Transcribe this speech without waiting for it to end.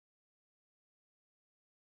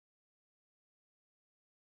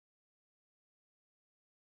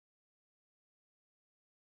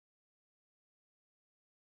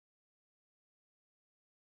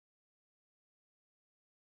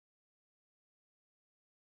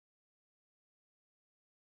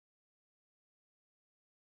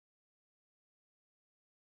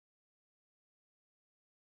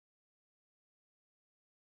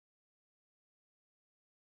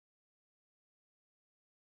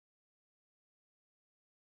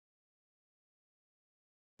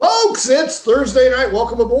Folks, it's Thursday night.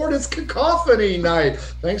 Welcome aboard. It's Cacophony night.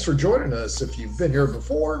 Thanks for joining us. If you've been here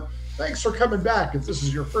before, thanks for coming back. If this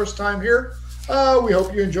is your first time here, we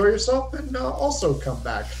hope you enjoy yourself and also come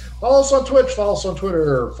back. Follow us on Twitch, follow us on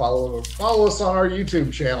Twitter, follow us on our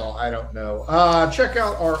YouTube channel. I don't know. Check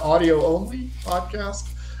out our audio-only podcast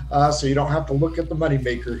so you don't have to look at the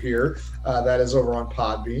moneymaker here. That is over on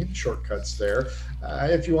Podbean. Shortcuts there.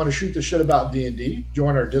 If you want to shoot the shit about D&D,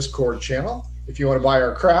 join our Discord channel. If you want to buy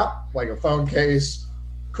our crap, like a phone case,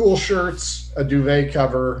 cool shirts, a duvet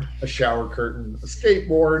cover, a shower curtain, a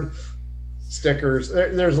skateboard, stickers,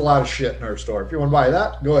 there's a lot of shit in our store. If you want to buy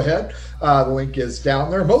that, go ahead. The link is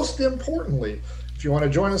down there. Most importantly, if you want to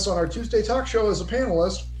join us on our Tuesday talk show as a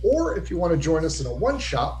panelist, or if you want to join us in a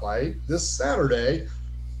one-shot like this Saturday,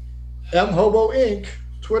 mhobo Inc.,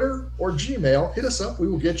 Twitter or Gmail, hit us up. We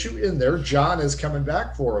will get you in there. John is coming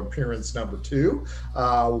back for appearance number 2.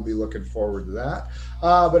 We'll be looking forward to that.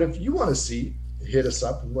 But if you want to see, hit us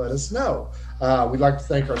up and let us know. We'd like to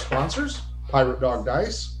thank our sponsors, Pirate Dog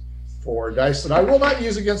Dice, for dice that I will not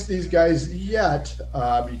use against these guys yet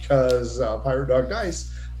because Pirate Dog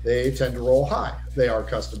Dice, they tend to roll high. They are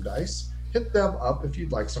custom dice. Hit them up if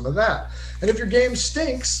you'd like some of that. And if your game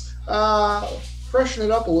stinks, freshen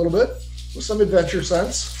it up a little bit with some adventure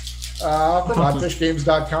sense from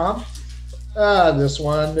oddfishgames.com. This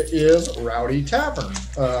one is Rowdy Tavern.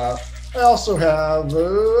 I also have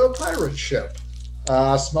a pirate ship.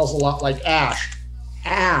 Smells a lot like ash.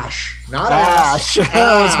 Ash, not ash.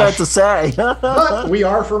 I was about to say. But we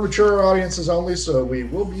are for mature audiences only, so we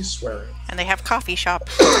will be swearing. And they have coffee shop.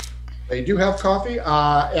 They do have coffee.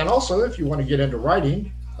 And also, if you want to get into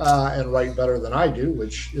writing and write better than I do,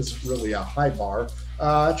 which is really a high bar,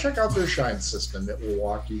 check out their Shine system. It will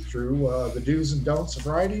walk you through the do's and don'ts of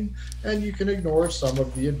writing, and you can ignore some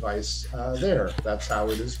of the advice there. That's how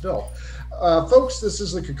it is built. Folks, this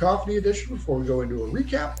is the Cacophony edition. Before we go into a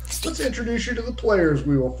recap, let's introduce you to the players.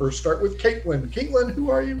 We will first start with Caitlin. Caitlin, who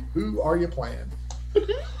are you? Who are you playing?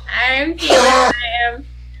 I'm Caitlin. I am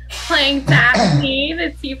playing Daphne,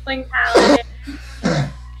 the Tiefling Paladin.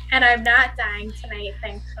 And I'm not dying tonight,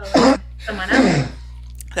 thankfully. Someone else.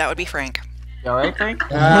 That would be Frank. You all right, Frank?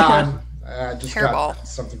 I just Hairball. got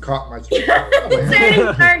something caught in my throat. It's turning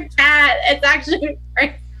our cat. It's actually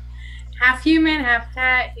Frank. Half human, half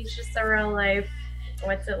cat. He's just a real life.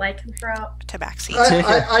 What's it like in throat? Tabaxi.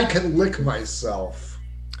 I can lick myself.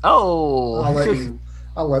 Oh.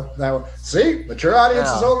 I'll let that one. See? Mature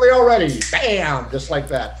audiences only already. Bam! Just like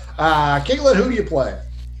that. Caitlin, who do you play?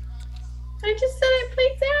 I just said I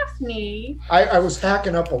played Daphne. I was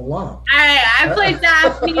hacking up a lump. I played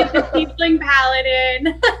Daphne, the Tiefling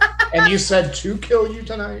Paladin. And you said to kill you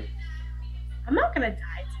tonight? I'm not going to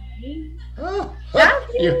die tonight. Oh,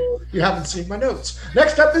 Daphne. you haven't seen my notes.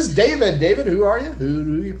 Next up is David. David, who are you? Who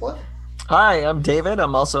do you play? Hi, I'm David.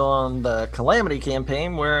 I'm also on the Calamity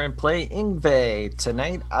campaign where I play Ingve.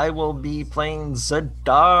 Tonight I will be playing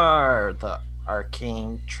Zadar, the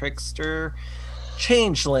arcane trickster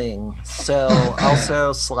changeling. So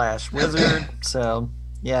also / wizard. So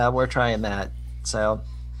yeah, we're trying that. So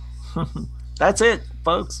that's it,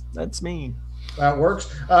 folks. That's me. That works.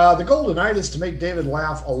 The goal tonight is to make David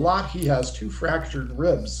laugh a lot. He has 2 fractured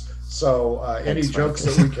ribs. So any jokes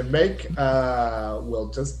that we can make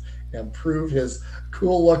will just improve his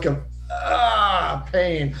cool look of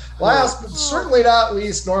pain. Last but certainly not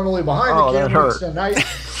least, normally behind the camera tonight,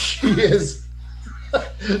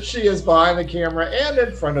 she is behind the camera and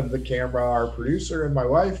in front of the camera, our producer and my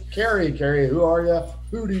wife, Carrie. Carrie, who are you?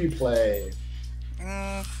 Who do you play?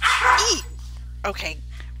 Okay.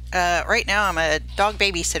 Right now I'm a dog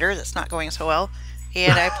babysitter that's not going so well.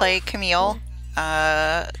 And I play Camille,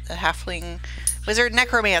 the halfling wizard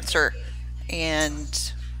necromancer.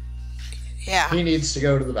 And yeah. He needs to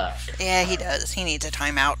go to the back. Yeah, he does. He needs a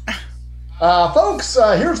timeout. Folks,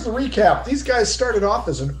 here's the recap. These guys started off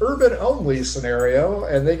as an urban-only scenario,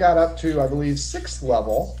 and they got up to, I believe, 6th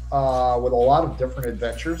level with a lot of different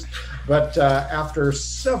adventures. But after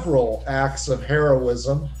several acts of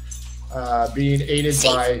heroism, being aided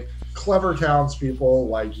by clever townspeople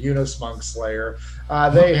like Eunice Monkslayer,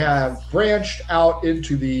 they have branched out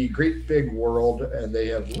into the great big world, and they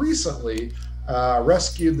have recently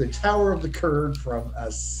rescued the Tower of the Curd from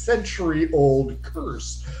a century-old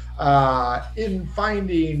curse. In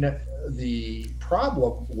finding the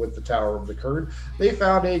problem with the Tower of the Curd, they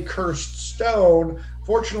found a cursed stone.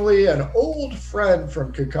 Fortunately, an old friend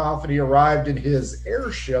from Cacophony arrived in his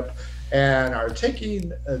airship and are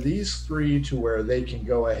taking these 3 to where they can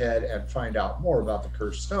go ahead and find out more about the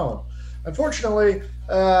cursed stone. Unfortunately,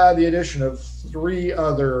 the addition of 3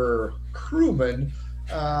 other crewmen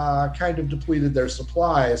kind of depleted their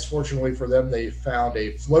supplies. Fortunately for them, they found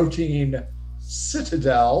a floating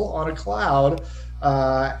citadel on a cloud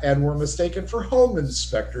and were mistaken for home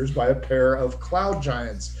inspectors by a pair of cloud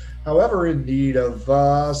giants. However, in need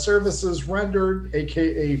of services rendered,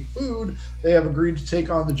 aka food, they have agreed to take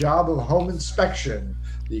on the job of home inspection.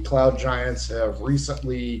 The cloud giants have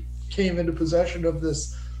recently came into possession of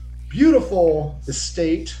this beautiful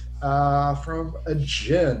estate from a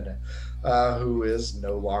djinn who is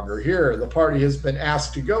no longer here. The party has been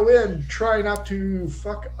asked to go in, try not to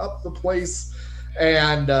fuck up the place,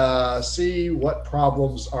 and see what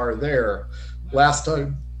problems are there. Last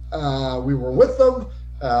time we were with them,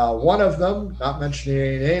 one of them, not mentioning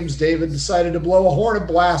any names, David decided to blow a horn of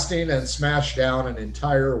blasting and smash down an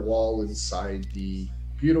entire wall inside the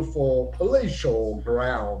beautiful palatial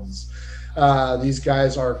grounds. These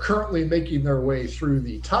guys are currently making their way through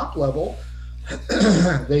the top level.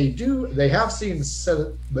 They have seen a set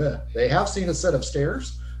of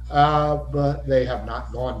stairs, but they have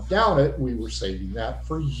not gone down it. We were saving that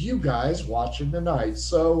for you guys watching tonight,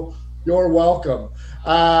 so you're welcome.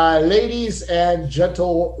 Ladies and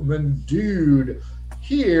gentlemen, dude,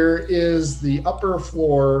 here is the upper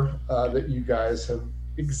floor that you guys have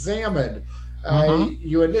examined.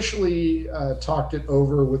 You initially talked it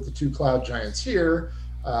over with the two cloud giants here.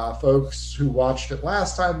 Folks who watched it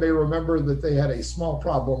last time may remember that they had a small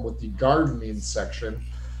problem with the gardening section.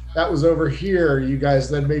 That was over here. You guys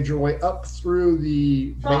then made your way up through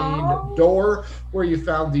the main door where you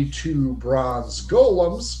found the two bronze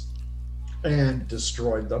golems and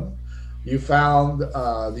destroyed them. You found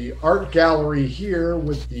the art gallery here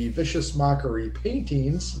with the vicious mockery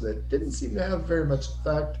paintings that didn't seem to have very much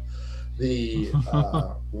effect. The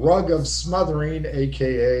rug of smothering,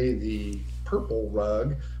 aka the purple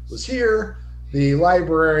rug, was here. The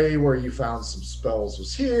library where you found some spells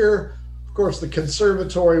was here. Of course, the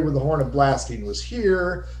conservatory with the horn of blasting was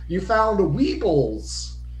here. You found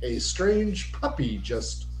Weebles, a strange puppy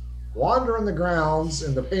just wandering the grounds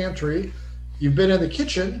in the pantry. You've been in the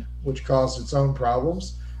kitchen, which caused its own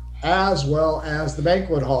problems, as well as the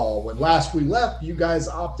banquet hall. When last we left, you guys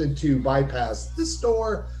opted to bypass this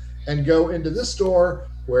door and go into this door,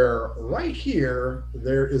 where right here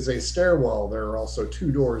there is a stairwell. There are also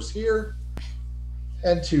two doors here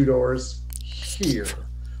and two doors here.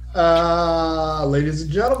 Ladies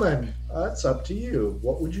and gentlemen, it's up to you.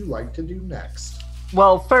 What would you like to do next?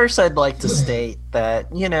 Well, first I'd like to state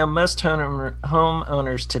that, most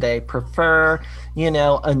homeowners today prefer,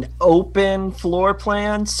 an open floor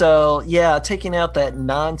plan. So, yeah, taking out that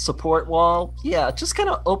non-support wall, just kind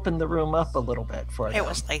of open the room up a little bit for them. It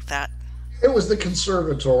was like that. It was the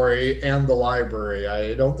conservatory and the library.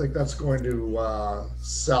 I don't think that's going to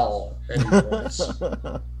sell anyways.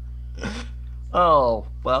 Oh,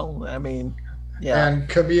 well, I mean, yeah. And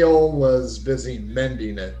Camille was busy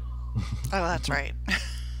mending it. Oh, that's right.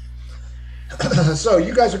 So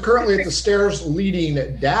you guys are currently at the stairs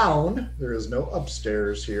leading down. There is no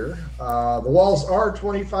upstairs here. The walls are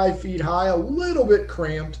 25 feet high, a little bit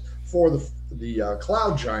cramped for the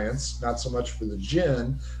cloud giants, not so much for the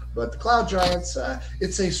djinn, but the cloud giants,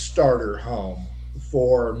 it's a starter home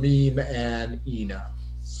for Meme and Ina.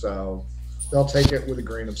 So they'll take it with a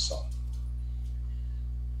grain of salt.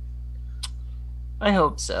 I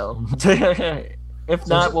hope so. If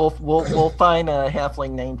not, we'll find a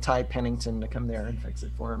halfling named Ty Pennington to come there and fix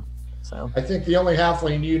it for him. So I think the only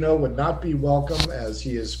halfling would not be welcome, as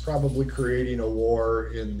he is probably creating a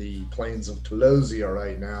war in the plains of Tolosia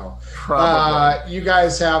right now. Probably. You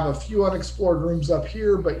guys have a few unexplored rooms up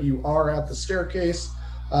here, but you are at the staircase.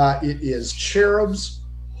 It is cherubs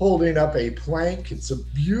holding up a plank. It's a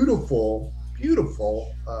beautiful,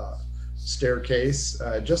 beautiful staircase,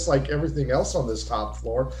 just like everything else on this top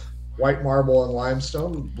floor. White marble and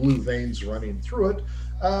limestone with blue veins running through it.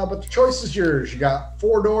 But the choice is yours. You got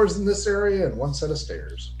 4 doors in this area and 1 set of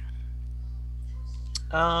stairs.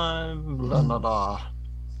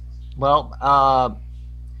 Well,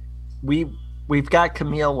 we've got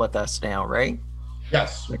Camille with us now, right?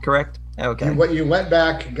 Yes. Is that correct? Okay. You went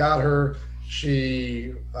back, got her.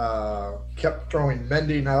 She kept throwing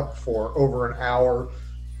mending up for over an hour,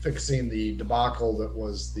 fixing the debacle that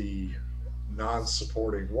was the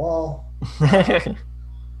non-supporting wall.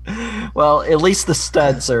 Well, at least the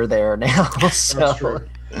studs are there now. So. That's true.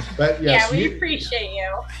 But yes, yeah, we appreciate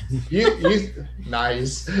you. You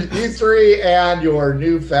nice. You 3 and your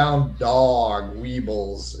newfound dog,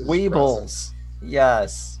 Weebles. Weebles.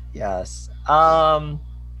 Yes.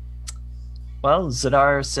 Well,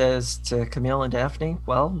 Zadar says to Camille and Daphne,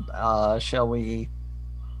 well, shall we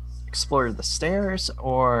explore the stairs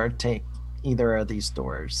or take either of these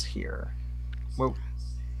doors here? What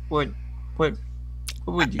what what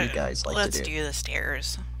what would you guys like Let's to do? do the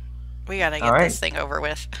stairs. We gotta All get right. this thing over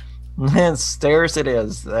with. Stairs it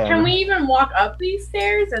is. Then. Can we even walk up these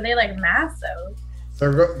stairs? Are they like massive?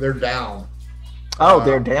 They're down. Oh,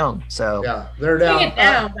 they're down. So Yeah, they're We down. can get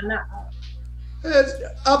down, but not up.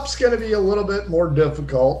 Up's going to be a little bit more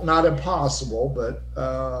difficult. Not impossible, but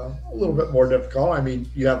a little bit more difficult. I mean,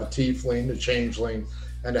 you have a tiefling, a changeling,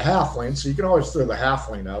 and a halfling, so you can always throw the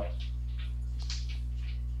halfling up.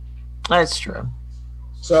 that's true.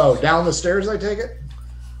 So down the stairs, I take it.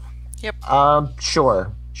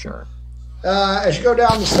 Sure. As you go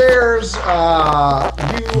down the stairs,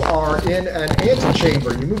 you are in an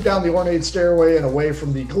antechamber. You move down the ornate stairway and away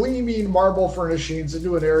from the gleaming marble furnishings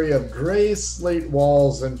into an area of gray slate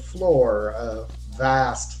walls and floor. A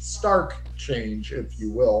vast, stark change, if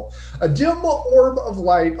you will. A dim orb of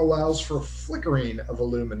light allows for flickering of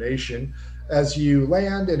illumination as you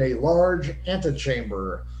land in a large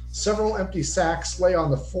antechamber. Several empty sacks lay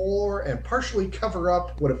on the floor and partially cover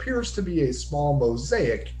up what appears to be a small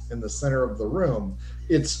mosaic in the center of the room,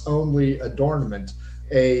 its only adornment.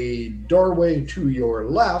 A doorway to your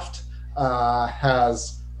left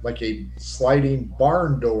has like a sliding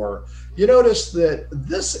barn door. You notice that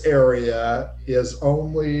this area is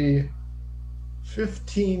only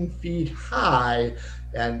 15 feet high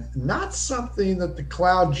and not something that the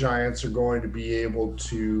cloud giants are going to be able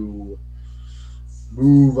to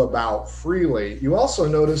move about freely. You also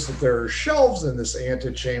notice that there are shelves in this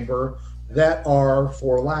antechamber that are,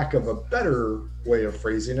 for lack of a better way of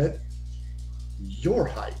phrasing it, your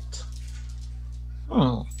height.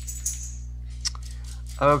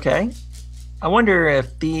 Okay. I wonder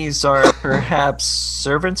if these are perhaps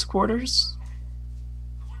servants' quarters?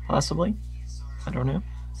 Possibly. I don't know.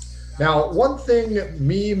 Now, one thing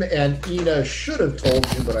Meme and Ina should have told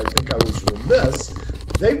you, but I think I was remiss,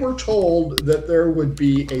 they were told that there would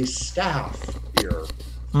be a staff here.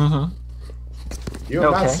 Mm-hmm. You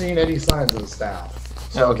have not Okay. seen any signs of the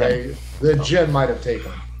staff. So Okay. the djinn might have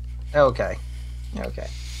taken them. Okay.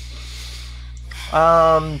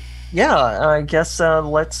 Yeah, I guess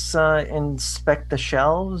let's inspect the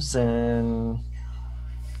shelves and,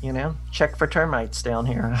 check for termites down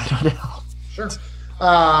here. I don't know. Sure.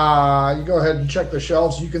 You go ahead and check the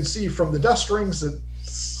shelves. You can see from the dust rings that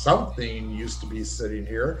something used to be sitting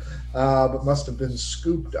here, but must have been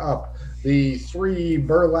scooped up. The 3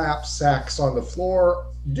 burlap sacks on the floor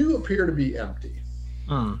do appear to be empty.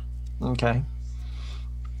 Okay.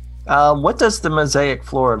 What does the mosaic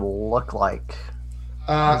floor look like?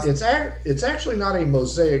 It's actually not a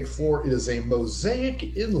mosaic floor. It is a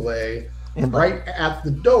mosaic inlay right at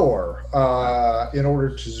the door. In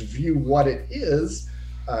order to view what it is,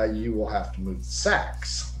 you will have to move the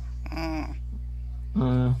sacks.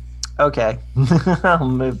 Okay. I'll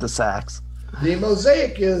move the sacks. The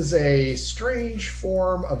mosaic is a strange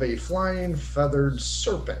form of a flying feathered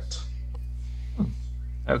serpent.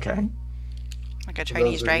 Okay. Like a For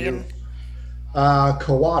Chinese those of dragon. you.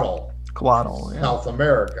 Coatl, Quaddle. Yeah. South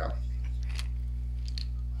America.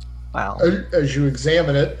 Wow. As you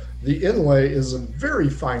examine it, the inlay is of very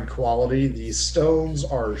fine quality. The stones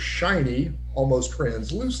are shiny, almost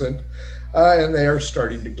translucent, and they are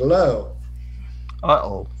starting to glow.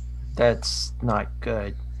 Uh-oh. That's not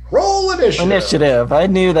good. Roll initiative. I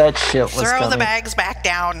knew that shit was Throw coming. the bags back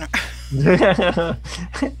down.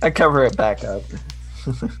 I cover it back up.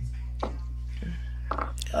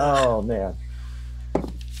 Oh, man.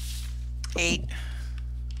 8.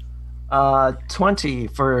 20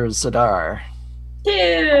 for Zadar. 2.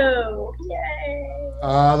 Yay.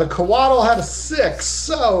 The Coatl had a 6,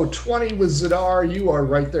 so 20 with Zadar. You are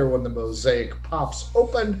right there when the mosaic pops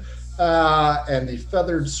open, and the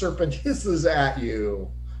feathered serpent hisses at you.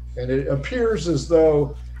 And it appears as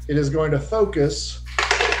though it is going to focus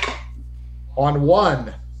on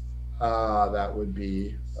 1. That would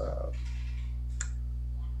be...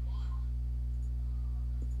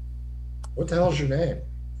 what the hell's your name?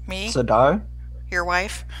 Me? Zadar? Your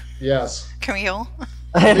wife? Yes. Camille?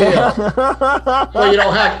 Yeah. Well, you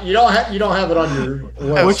don't have it on your list.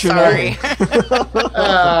 Oh, What's your sorry.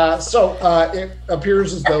 So it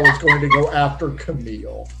appears as though it's going to go after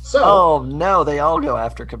Camille. So Oh, no, they all go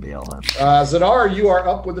after Camille. Zadar, you are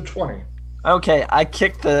up with a 20. Okay, I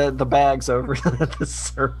kicked the bags over the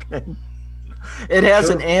serpent. It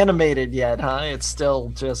hasn't animated yet, huh? It's still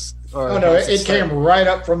just... Or Oh no, has it came started? right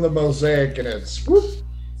up from the mosaic and it's whoop,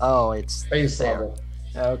 Oh, it's face there. level.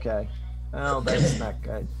 Okay. Oh, that's not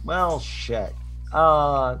good. Well, shit.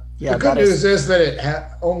 Yeah, The good news is that it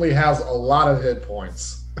only has a lot of hit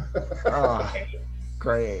points. Oh,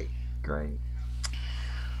 great.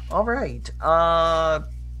 All right.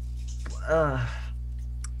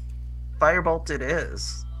 Firebolt it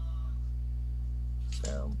is.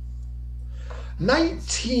 So.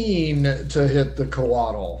 19 to hit the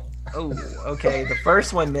coatl. Oh, okay. The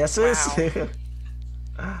first one misses.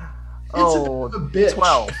 Wow. It's a bitch.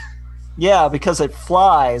 12. Yeah, because it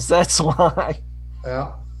flies. That's why.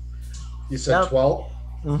 Yeah. You said 12?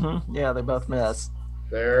 Mm-hmm. Yeah, they both miss.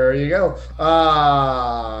 There you go.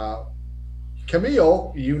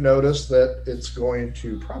 Camille, you notice that it's going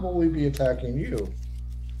to probably be attacking you.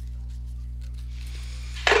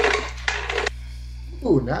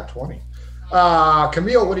 Ooh, nat 20.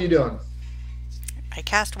 Camille, what are you doing? I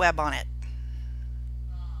cast web on it.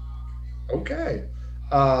 Okay.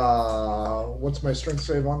 What's my strength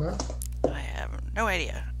save on that? I have no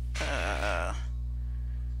idea.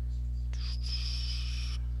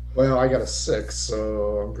 Well, I got a 6,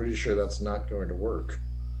 so I'm pretty sure that's not going to work.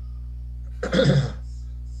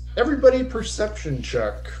 Everybody, perception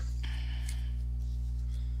check.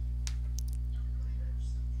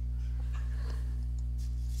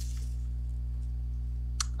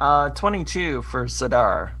 Uh, 22 for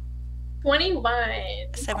Zadar. 21.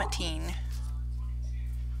 17.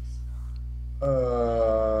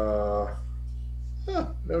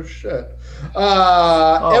 No shit.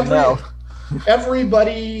 No.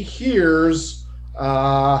 Everybody hears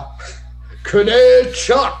Kune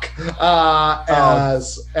Chuck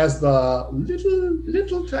as the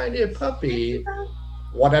little tiny puppy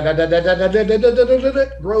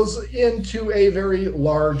grows into a very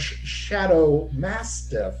large shadow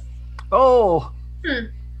mastiff. Oh.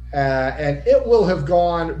 And it will have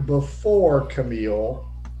gone before Camille,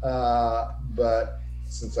 but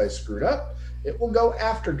since I screwed up, it will go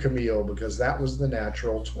after Camille because that was the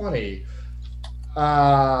natural 20.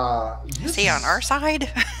 Is he on our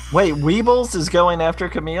side? Wait, Weebles is going after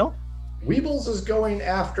Camille? Weebles is going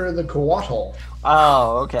after the coatl.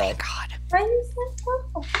 Oh, okay. Thank God. Why is that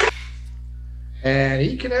purple? And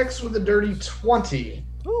he connects with a dirty 20.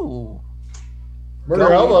 Ooh. Murder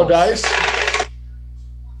Go elbow Weebles. dice.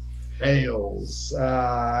 Fails.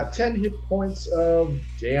 10 hit points of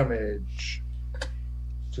damage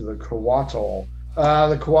to the coatl.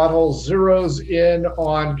 The coatl zeroes in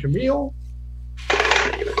on Camille.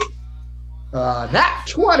 Nat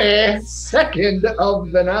 20, second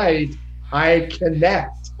of the night. I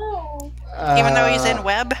connect. Oh. Even though he's in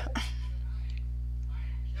web?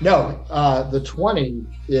 No, the 20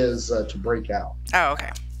 is to break out. Oh, okay.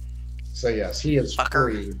 So yes, he is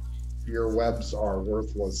Fucker. free. Your webs are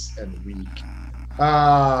worthless and weak.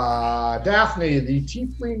 Daphne, the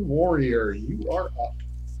Tiefling Warrior, you are up.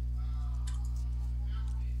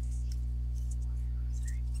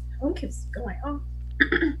 Phone keeps going off.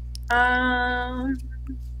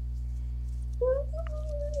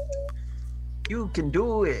 You can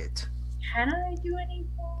do it. Can I do anything?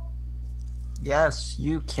 Yes,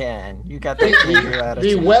 you can. You got the major The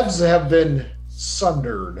attitude. webs have been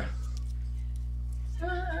sundered.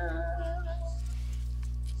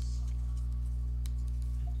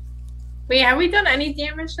 Wait, have we done any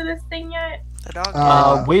damage to this thing yet? The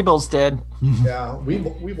dog. Weebles did. Yeah,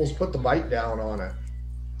 Weebles put the bite down on it.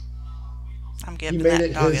 I'm He giving made that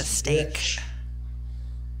it dog a his steak. dish.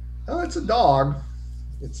 Oh, it's a dog.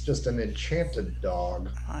 It's just an enchanted dog.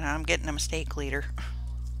 I'm getting him a steak leader.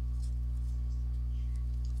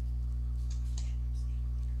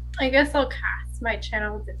 I guess I'll cast my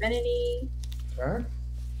channel divinity. Okay.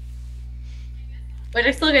 But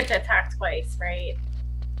I still get to attack twice, right?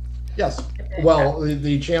 Yes. Well,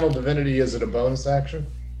 the channel divinity, is it a bonus action?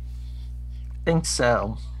 Think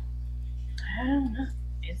so. I don't know.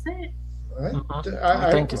 Is it?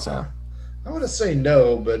 I think so. I want to say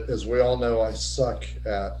no, but as we all know, I suck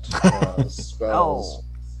at spells. Oh.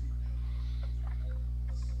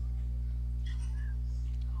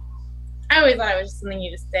 I always thought it was just something you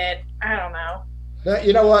just did. I don't know. Now,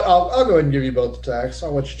 you know what? I'll go ahead and give you both attacks.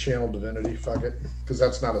 I'll let you channel divinity. Fuck it, because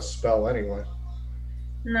that's not a spell anyway.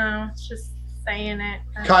 No, it's just saying it.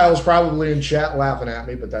 Kyle's probably in chat laughing at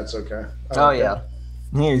me, but that's okay. I Oh, don't yeah.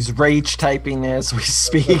 He's rage typing as we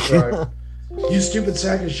speak. That's right. You stupid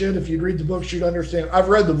sack of shit. If you'd read the books, you'd understand. I've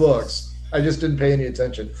read the books. I just didn't pay any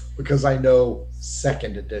attention because I know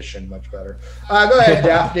second edition much better. Go ahead,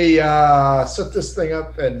 Daphne. Set this thing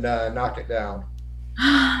up and knock it down.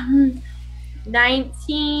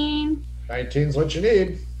 19 19's what you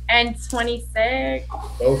need. and 26.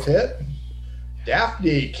 Both hit.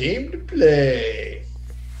 Daphne came to play.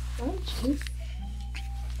 Oh, jeez.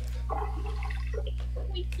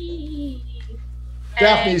 Wiki.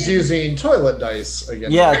 Daphne's using toilet dice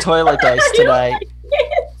again. Yeah, toilet dice tonight.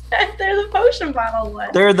 They're the potion bottle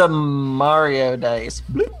ones. They're the Mario dice.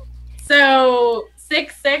 So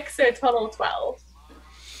 6, so a total of 12.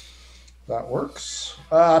 That works.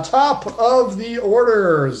 Top of the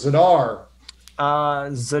order, Zadar.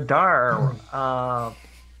 Zadar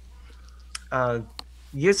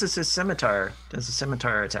uses his scimitar. Does a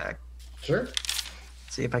scimitar attack. Sure.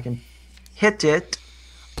 See if I can hit it.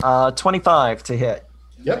 25 to hit.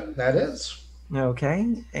 Yep, that is.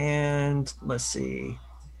 Okay, and let's see.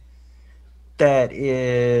 That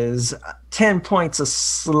is 10 points of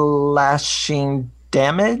slashing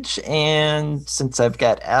damage, and since I've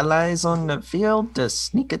got allies on the field, does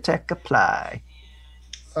sneak attack apply?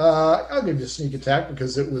 I'll give you a sneak attack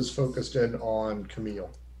because it was focused in on Camille.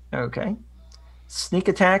 Okay. Sneak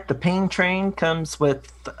attack, the pain train comes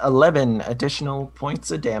with 11 additional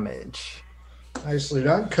points of damage. Nicely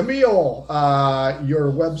done. Camille,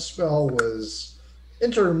 your web spell was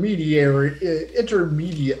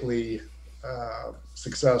intermediately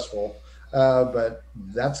successful, but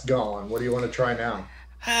that's gone. What do you want to try now?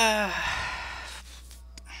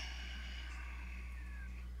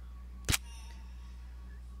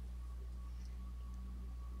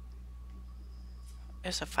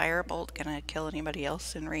 Is a firebolt gonna kill anybody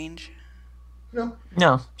else in range? No,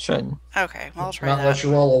 shouldn't. Okay, well, I'll try not that. unless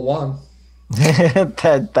you roll a 1.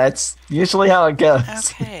 That's usually how it goes.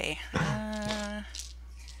 Okay.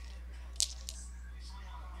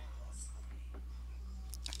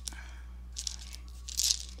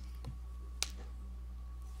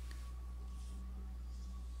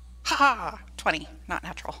 Haha! 20, not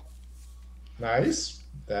natural. Nice.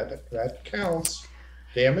 That counts.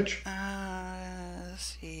 Damage?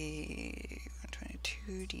 Let's see.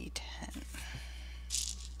 22d10.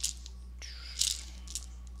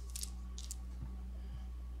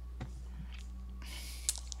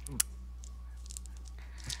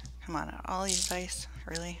 Come on, all these dice,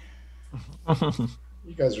 really?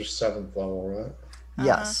 You guys are 7th level, right?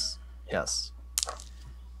 Yes. Yes.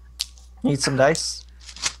 Need some dice?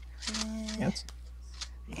 Yes.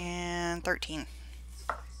 And 13.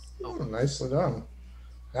 Oh, nicely done.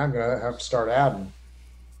 Now I'm going to have to start adding.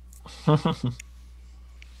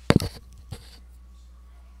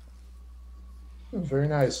 Very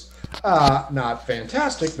nice. Not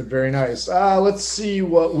fantastic, but very nice. Let's see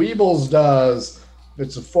what Weebles does. If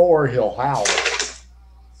it's a 4, he'll howl.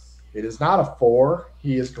 It is not a 4.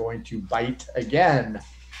 He is going to bite again.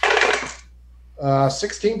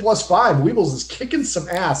 16 plus 5. Weebles is kicking some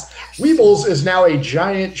ass. Weebles is now a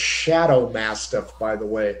giant shadow mastiff, by the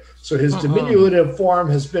way. So his diminutive form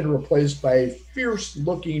has been replaced by a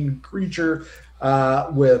fierce-looking creature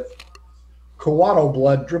with Kawato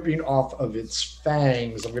blood dripping off of its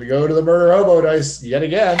fangs. I'm going to go to the murder hobo dice yet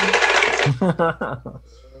again.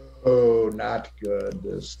 Oh, not good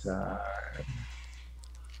this time.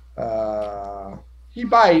 He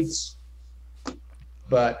bites,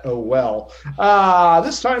 but oh well.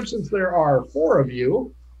 This time, since there are 4 of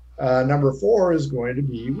you, number 4 is going to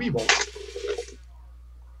be Weeble.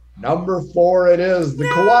 Number 4 it is. The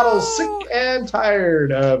Kawattle's sick and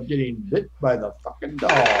tired of getting bit by the fucking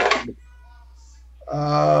dog.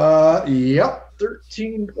 Yep,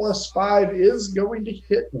 13 plus 5 is going to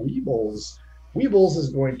hit Weebles. Weebles is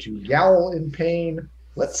going to yowl in pain.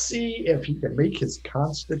 Let's see if he can make his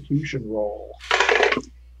constitution roll.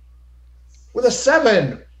 With a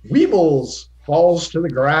 7, Weebles falls to the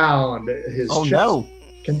ground. His chest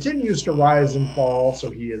continues to rise and fall, so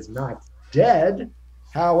he is not dead.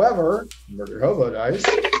 However, murder hobo dice.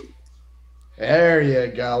 There you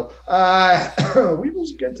go. Weebles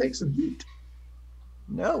is going to take some heat.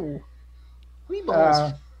 No.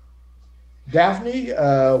 Weebles. Daphne,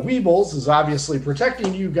 Weebles is obviously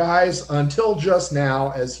protecting you guys until just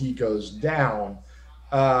now as he goes down.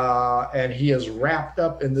 And he is wrapped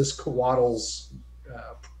up in this Kawattle's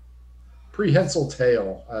prehensile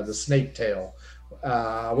tail, the snake tail.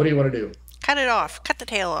 What do you want to do? Cut it off. Cut the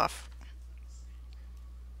tail off.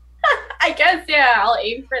 I guess, yeah, I'll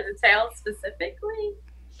aim for the tail specifically.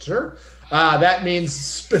 Sure. That means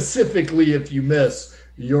specifically if you miss,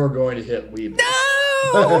 you're going to hit Weebles.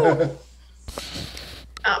 No!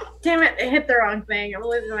 Oh, damn it. I hit the wrong thing. I'm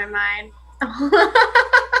losing my mind.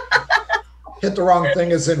 Hit the wrong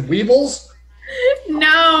thing as in Weebles?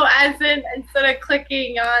 No, as in instead of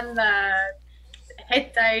clicking on the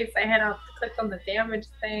hit dice, I had to click on the damage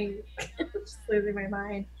thing. Just losing my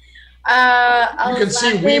mind. You can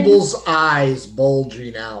see Weeble's eyes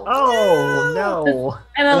bulging out. Oh, no.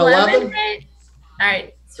 An 11 hit? All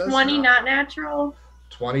right. 20 not natural?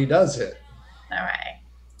 20 does hit. All right.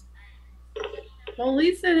 Well, at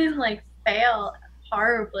least it didn't, fail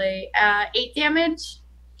horribly. 8 damage?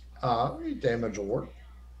 8 damage will work.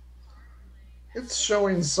 It's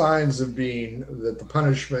showing signs of being that the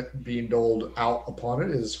punishment being doled out upon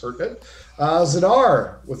it is hurt it.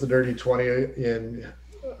 Zadar with a dirty 20 in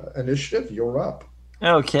initiative. You're up.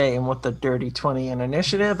 Okay, and with the dirty 20 in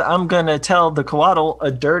initiative, I'm going to tell the Coatl a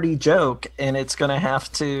dirty joke, and it's going to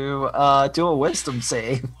have to do a wisdom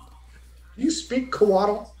save. You speak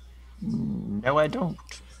Coatl? No, I don't.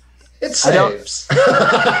 It saves.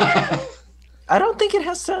 I don't think it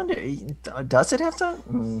has to. Does it have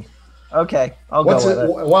to? Okay, I'll go with it.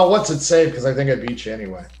 Well, what's it save? Because I think I beat you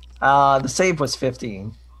anyway. The save was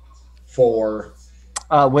 15. For?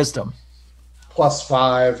 Wisdom. Plus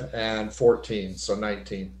 5 and 14, so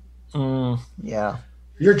 19. Yeah.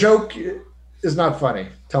 Your joke is not funny.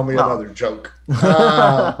 Tell me another joke.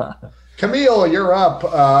 Camille, you're up.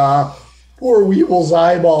 Poor Weeble's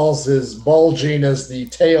eyeballs is bulging as the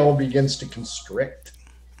tail begins to constrict.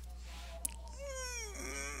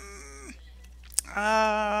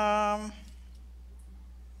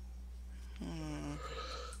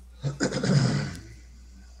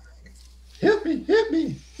 Hit me, hit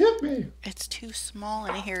me, hit me. It's too small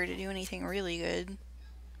in here to do anything really good.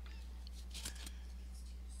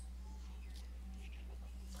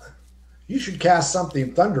 You should cast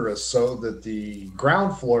something thunderous so that the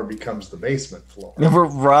ground floor becomes the basement floor.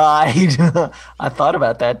 Right. I thought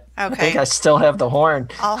about that. Okay. I think I still have the horn.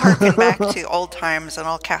 I'll harken back to old times and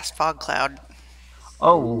I'll cast Fog Cloud.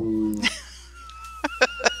 Oh.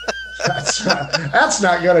 That's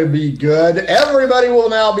not going to be good. Everybody will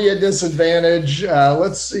now be at disadvantage.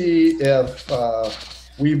 Let's see if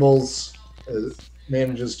Weebles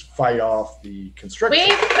manages to fight off the constriction.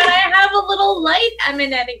 Wait, but I have a little light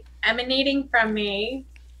emanating from me.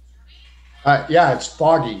 Yeah, it's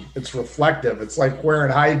foggy. It's reflective. It's like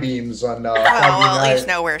wearing high beams on foggy I'll at night. least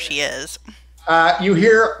know where she is. You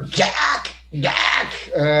hear gack, gack.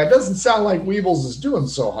 It doesn't sound like Weebles is doing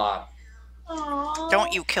so hot. Aww.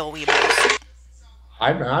 Don't you kill Weebles.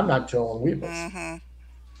 I'm not killing Weebles. Mm-hmm.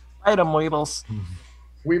 Fight 'em, Weebles.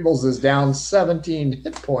 Weebles is down 17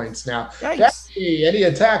 hit points now. Yikes. Jackie, any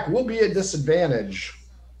attack will be at disadvantage.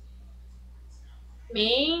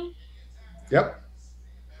 Me? Yep.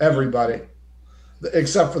 Everybody.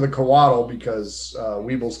 Except for the Coatl, because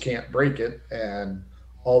Weebles can't break it, and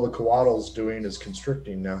all the Coatl's doing is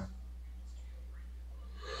constricting now.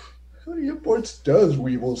 How many hit points does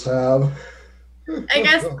Weebles have? I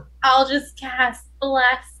guess I'll just cast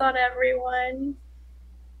Bless on everyone.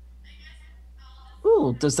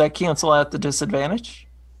 Ooh, does that cancel out the disadvantage?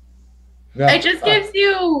 No, It just gives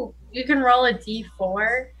you can roll a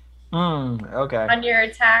d4 Okay. on your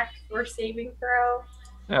attack or saving throw,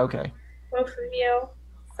 Okay. both of you.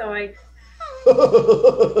 So I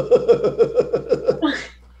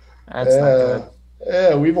That's not good.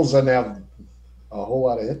 Yeah, Weebles doesn't have a whole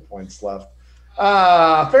lot of hit points left.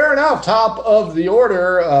 Fair enough. Top of the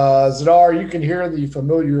order, Zadar, you can hear the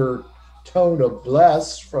familiar tone of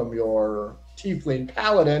bless from your tiefling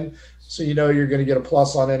paladin, so you know you're going to get a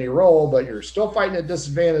plus on any roll, but you're still fighting at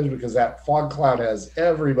disadvantage because that fog cloud has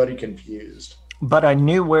everybody confused. But I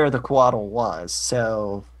knew where the Coatl was,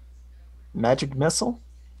 so magic missile?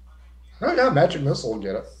 Oh, yeah, magic missile will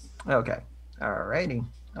get it. Okay. Alrighty.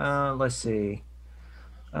 Let's see.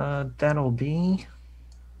 That'll be.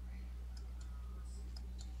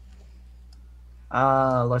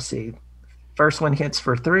 Let's see. First one hits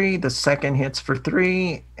for 3, the second hits for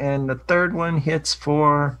 3, and the third one hits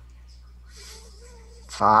for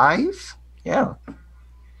 5? Yeah.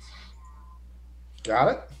 Got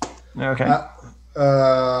it? Okay.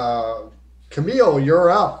 Camille, you're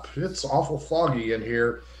up. It's awful foggy in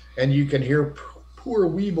here, and you can hear poor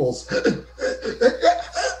Weebles.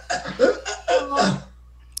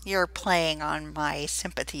 You're playing on my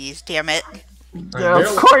sympathies, damn it. Yeah,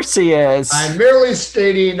 of course he is. I'm merely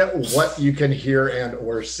stating what you can hear and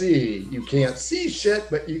or see. You can't see shit,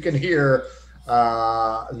 but you can hear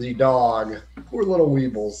the dog. Poor little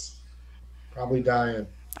Weebles. Probably dying.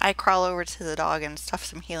 I crawl over to the dog and stuff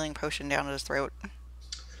some healing potion down his throat.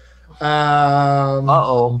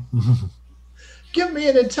 Uh-oh. Give me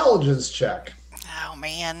an intelligence check. Oh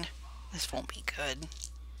man, this won't be good.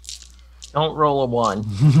 Don't roll a 1.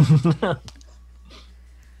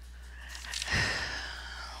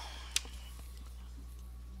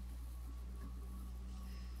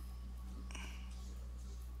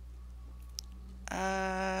 Uh,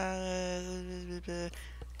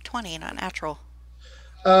 20, not natural.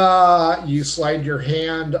 You slide your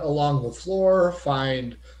hand along the floor,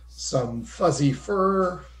 find some fuzzy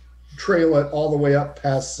fur, trail it all the way up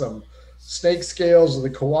past some snake scales of the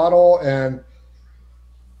Coatl, and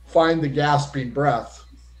find the gasping breath.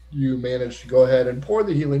 You manage to go ahead and pour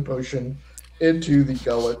the healing potion into the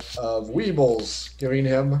gullet of Weebles, giving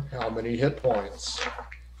him how many hit points?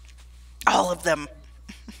 All of them.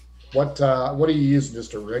 What do you use?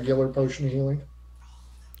 Just a regular potion of healing?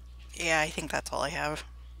 Yeah, I think that's all I have.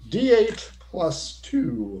 D8 plus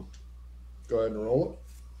 2. Go ahead and roll it.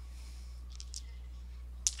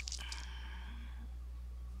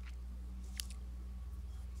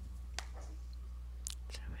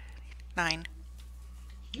 9.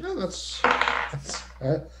 Yeah,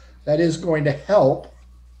 that is going to help.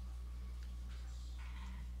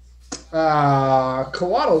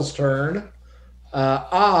 Coatl's turn.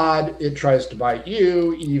 Odd, it tries to bite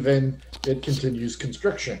you. Even, it continues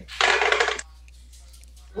constriction.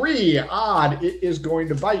 3, odd, it is going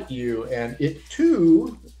to bite you, and it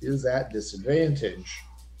too is at disadvantage.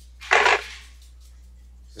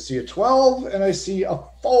 I see a 12 and I see a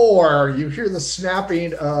 4. You hear the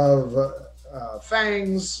snapping of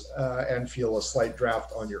fangs and feel a slight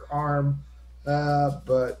draft on your arm,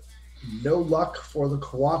 but no luck for the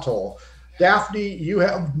Coatl. Daphne, you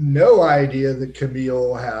have no idea that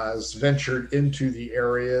Camille has ventured into the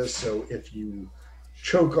area, so if you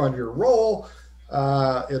choke on your roll,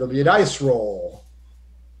 it'll be a dice roll.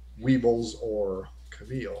 Weebles or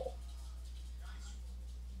Camille.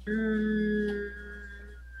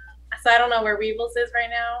 So I don't know where Weebles is right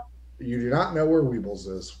now. You do not know where Weebles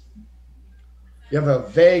is. You have a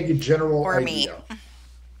vague general Or idea. Me.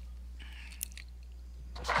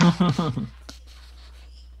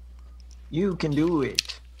 You can do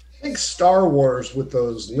it. Think Star Wars with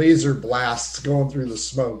those laser blasts going through the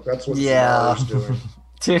smoke. That's what Yeah. Star Wars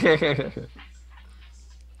doing.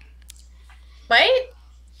 Wait?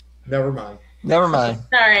 Never mind. Never mind.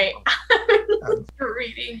 Sorry. You're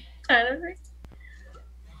reading. Kind of.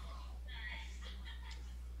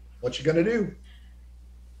 What you gonna do?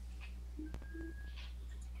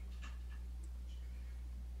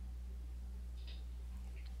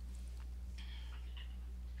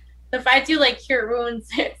 If I do like cure wounds,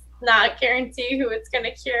 it's not guarantee who it's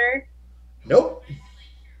gonna cure. Nope.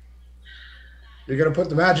 You're gonna put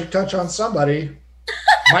the magic touch on somebody.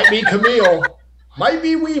 Might be Camille. Might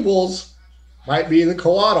be Weebles. Might be the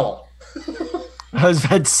Coatl. I was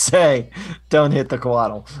about to say, don't hit the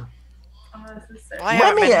Coatl. Well, I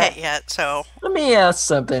haven't been hit yet, so. Let me ask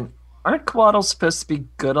something. Aren't Coatls supposed to be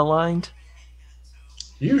good aligned?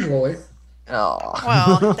 Usually. Oh.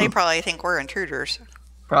 Well, they probably think we're intruders.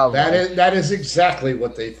 Probably. That is exactly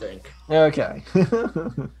what they think. Okay.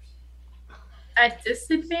 At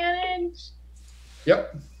disadvantage?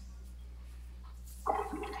 Yep.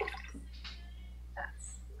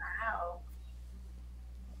 That's wow.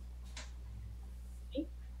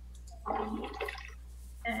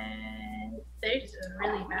 And they're just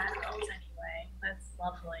really bad rolls anyway. That's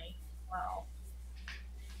lovely. Wow.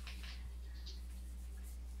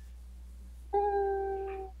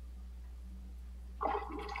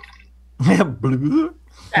 Blue.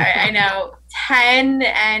 Sorry, I know. 10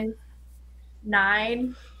 and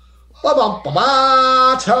 9.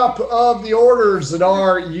 Ba-bum-ba-ba. Top of the order,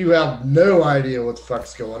 Zadar. You have no idea what the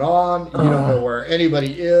fuck's going on. You don't know where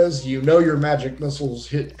anybody is. You know your magic missiles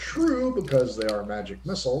hit true because they are magic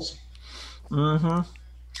missiles. Mm-hmm.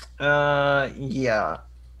 Yeah.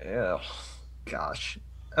 Ugh. Gosh.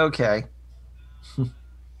 Okay.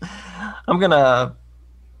 I'm gonna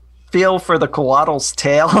feel for the Coatl's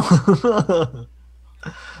tail.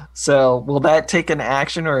 So, will that take an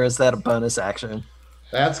action or is that a bonus action?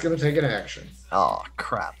 That's going to take an action. Oh,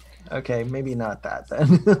 crap. Okay, maybe not that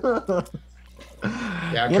then.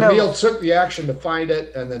 Yeah, Camille took the action to find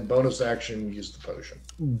it, and then bonus action used the potion.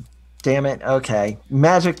 Damn it. Okay.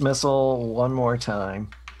 Magic missile one more time.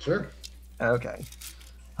 Sure. Okay.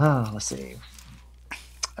 Oh, let's see.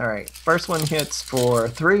 All right. First one hits for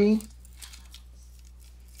 3.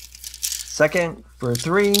 Second for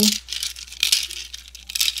 3.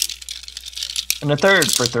 And a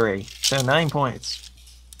third for 3. So 9 points.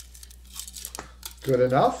 Good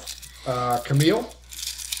enough. Camille?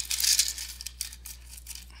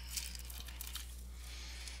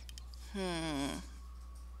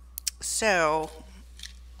 So,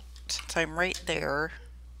 since I'm right there.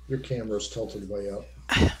 Your camera's tilted way up.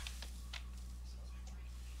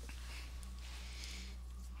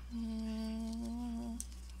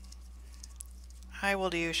 I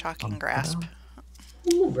will do Shocking Grasp.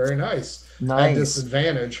 Ooh, very nice. Nice. At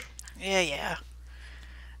disadvantage. Yeah.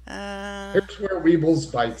 Here's where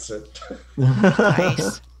Weebles bites it.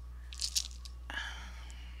 Nice.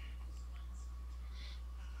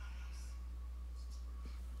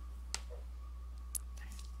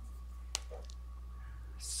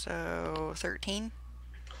 So 13.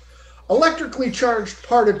 Electrically charged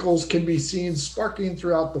particles can be seen sparking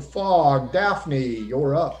throughout the fog. Daphne,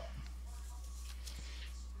 you're up.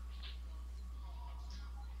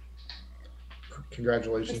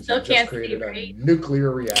 Congratulations, Still you just can't see, created right? a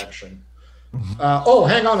nuclear reaction. Oh,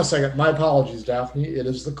 hang on a second. My apologies, Daphne. It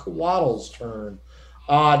is the Coatl's turn.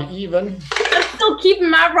 Odd, even. I'm still keeping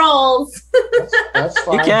my rolls. That's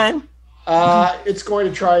fine. You can. It's going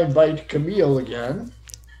to try and bite Camille again.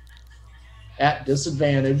 At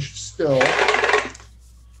disadvantage, still.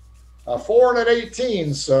 A 4 and an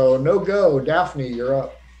 18, so no go. Daphne, you're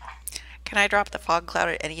up. Can I drop the fog cloud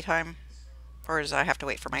at any time? Or does I have to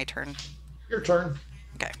wait for my turn? Your turn.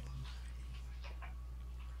 Okay.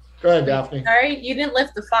 Go ahead, Daphne. Sorry, you didn't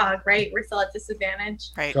lift the fog, right? We're still at disadvantage.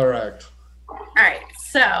 Right. Correct. All right,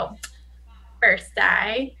 so first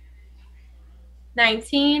die.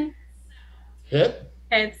 19 Hit?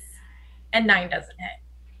 hits, and 9 doesn't hit.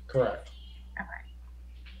 Correct. Okay.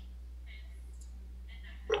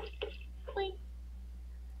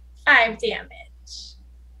 5 damage.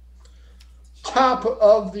 Top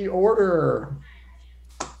of the order.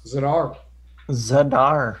 Zadar.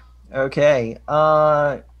 Zadar. Okay.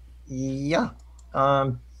 Yeah.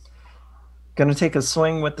 Gonna take a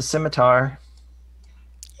swing with the scimitar.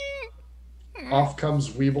 Off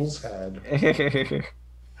comes Weeble's head.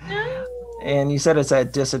 And you said it's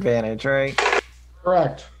at disadvantage, right?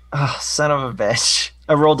 Correct. Oh, son of a bitch.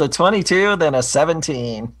 I rolled a 22, then a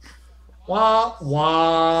 17. Wah,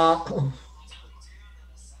 wah.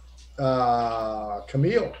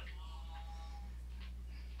 Camille.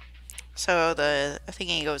 So the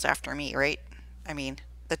thingy goes after me, right? I mean,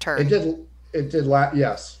 the turn. It did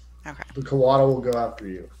yes. Okay. The Kawada will go after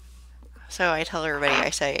you. So I tell everybody, I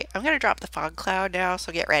say, I'm going to drop the fog cloud now,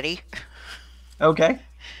 so get ready. Okay.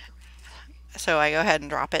 So I go ahead and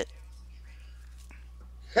drop it.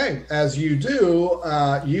 Okay, as you do,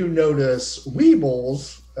 you notice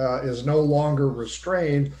Weebles is no longer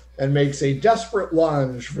restrained and makes a desperate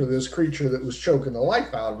lunge for this creature that was choking the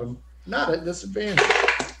life out of him, not at disadvantage.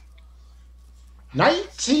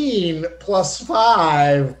 19 plus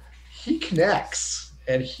 5, he connects,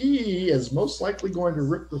 and he is most likely going to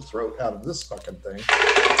rip the throat out of this fucking thing.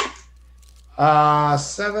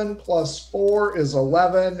 7 plus 4 is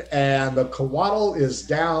 11, and the Coatl is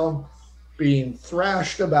down, being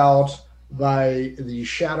thrashed about by the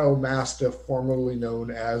Shadow Mastiff, formerly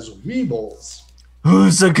known as Weebles.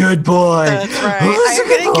 Who's a good boy? That's right. Who's I'm a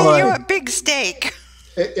good going to boy? give you a big steak.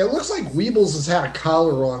 It looks like Weebles has had a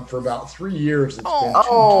collar on for about 3 years. It's been too tight.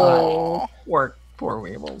 Oh, poor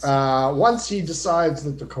Weebles. Once he decides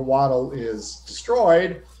that the Coatl is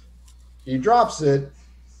destroyed, he drops it.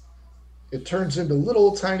 It turns into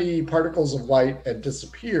little tiny particles of light and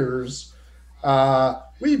disappears.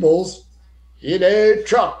 Weebles, in a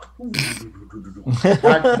truck.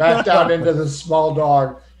 back down into the small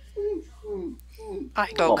dog.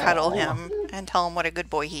 I go cuddle him and tell him what a good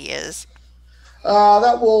boy he is.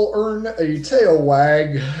 That will earn a tail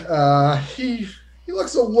wag. He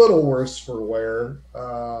looks a little worse for wear,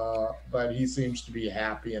 but he seems to be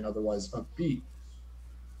happy and otherwise upbeat.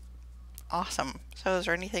 Awesome. So is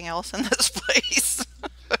there anything else in this place?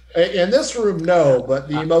 In this room, no, but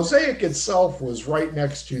the mosaic itself was right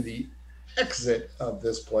next to the exit of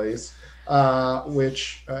this place,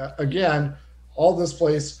 which, again, all this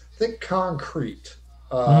place, think concrete.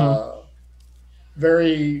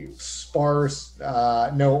 Very sparse,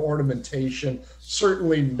 no ornamentation,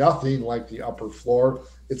 certainly nothing like the upper floor.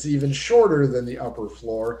 It's even shorter than the upper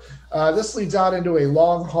floor. This leads out into a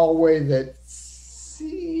long hallway that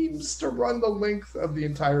seems to run the length of the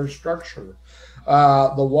entire structure.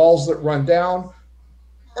 The walls that run down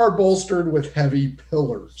are bolstered with heavy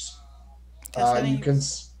pillars. You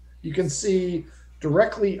can see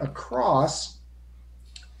directly across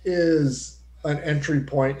is an entry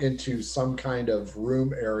point into some kind of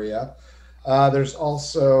room area. There's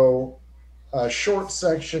also a short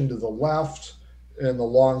section to the left and the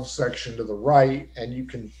long section to the right, and you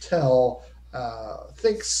can tell,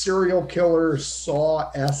 think serial killer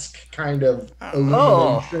Saw-esque kind of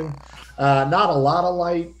illumination. Not a lot of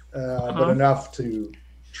light, but enough to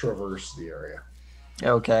traverse the area.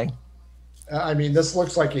 Okay. I mean, this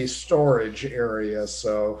looks like a storage area,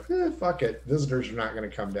 so fuck it. Visitors are not going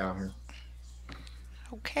to come down here.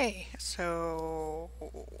 Okay, so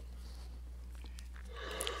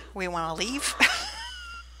we want to leave?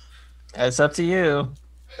 It's up to you.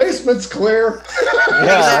 Basement's clear.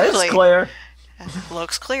 Yeah, Exactly. it's clear.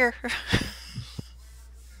 Looks clear.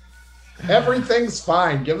 Everything's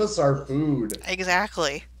fine. Give us our food.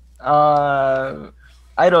 Exactly.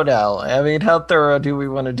 I don't know. I mean, how thorough do we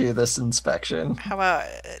want to do this inspection? How about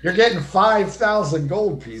You're getting 5,000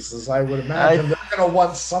 gold pieces. I would imagine they're going to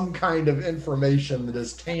want some kind of information that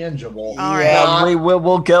is tangible. All right. Yeah,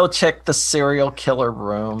 we'll go check the serial killer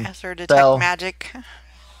room. Is there detect magic?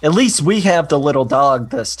 At least we have the little dog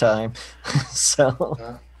this time.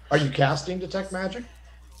 So, are you casting detect magic?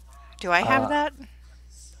 Do I have that?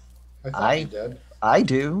 I thought you did. I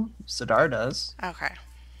do. Sidar does. Okay.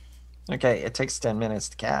 Okay, it takes 10 minutes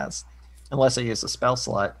to cast. Unless I use a spell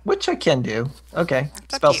slot, which I can do. Okay,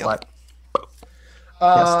 spell slot.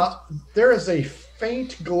 There is a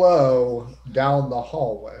faint glow down the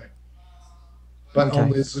hallway. But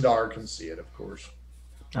only Sidar can see it, of course.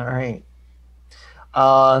 All right.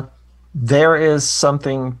 There is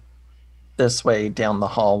something this way down the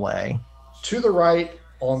hallway. To the right,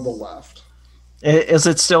 on the left. Is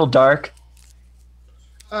it still dark?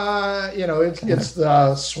 It's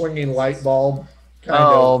the swinging light bulb.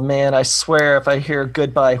 Man, I swear if I hear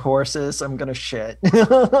goodbye horses, I'm gonna shit.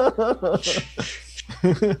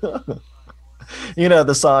 You know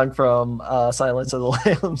the song from Silence of the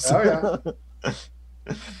Lambs.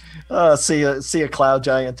 Oh yeah. See a cloud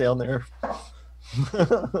giant down there.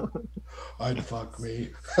 I'd fuck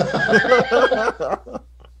me.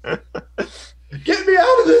 Get me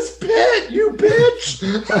out of this pit, you bitch!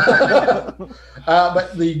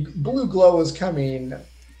 But the blue glow is coming.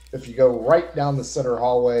 If you go right down the center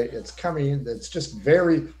hallway, it's coming. It's just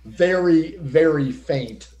very, very, very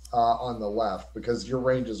faint on the left because your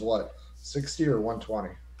range is what, 60 or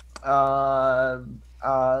 120?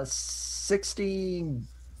 60.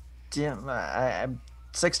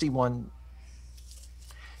 61.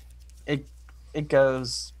 It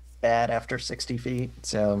goes bad after 60 feet.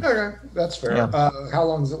 So okay, that's fair. Yeah. How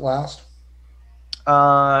long does it last?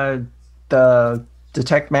 The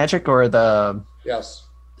detect magic or the Yes.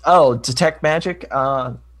 Oh, detect magic?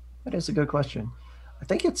 That is a good question. I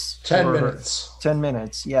think it's 10 minutes. 10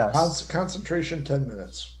 minutes, yes. Concentration, 10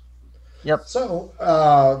 minutes. Yep. So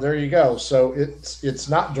there you go. So it's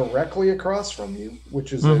not directly across from you,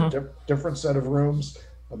 which is a different set of rooms,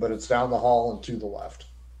 but it's down the hall and to the left.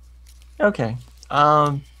 Okay.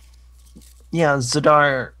 Yeah,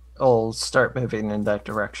 Zadar will start moving in that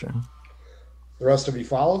direction. The rest of you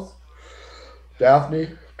follow? Daphne,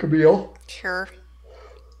 Camille? Sure.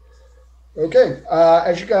 Okay.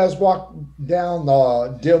 As you guys walk down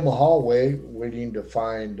the dim hallway, waiting to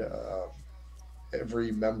find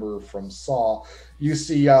every member from Saw, you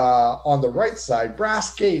see on the right side,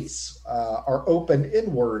 brass gates are open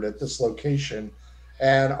inward at this location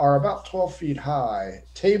and are about 12 feet high.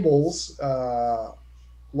 Tables,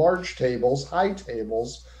 large tables, high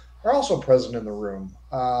tables, are also present in the room.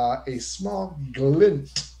 A small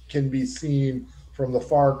glint can be seen from the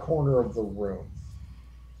far corner of the room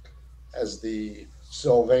as the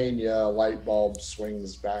Sylvania light bulb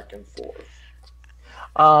swings back and forth.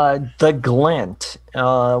 The glint,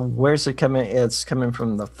 where's it coming? It's coming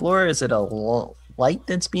from the floor. Is it a light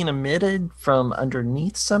that's being emitted from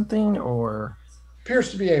underneath something, or?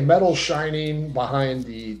 Appears to be a metal shining behind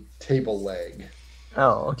the table leg.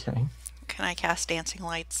 Oh, okay. Can I cast dancing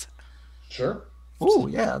lights? Sure. Oh,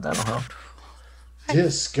 yeah, that'll help.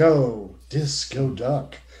 Disco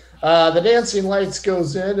duck. The dancing lights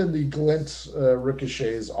goes in and the glint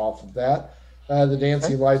ricochets off of that. The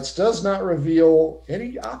dancing lights does not reveal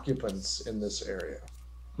any occupants in this area.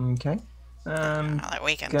 Okay. That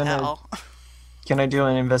we can tell. Can I do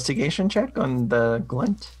an investigation check on the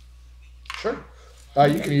glint? Sure.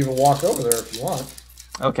 You can even walk over there if you want.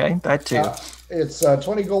 Okay, that too. It's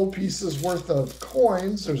 20 gold pieces worth of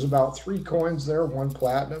coins. There's about 3 coins there, 1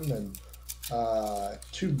 platinum and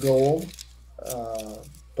 2 gold.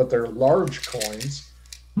 But they're large coins.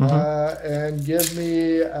 And give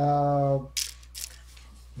me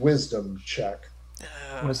wisdom check.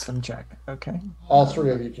 Wisdom check. Okay. All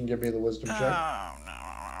 3 of you can give me the wisdom check. Oh, no.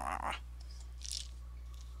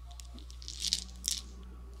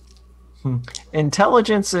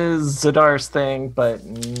 Intelligence is Zadar's thing, but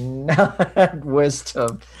not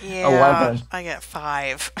wisdom. Yeah, 11. I get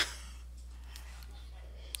 5.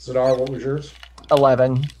 Zadar, what was yours?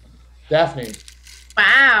 11. Daphne.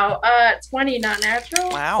 Wow. 20, not natural.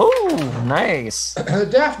 Wow. Oh, nice.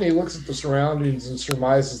 Daphne looks at the surroundings and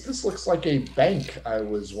surmises, this looks like a bank I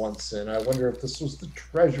was once in. I wonder if this was the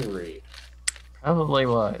treasury. Probably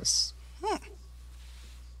was.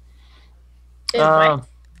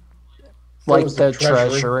 Like the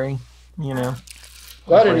treasury, you know.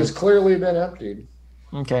 But it has clearly been emptied.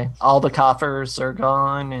 Okay. All the coffers are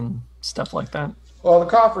gone and stuff like that? Well, the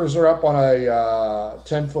coffers are up on a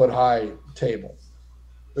 10-foot high table.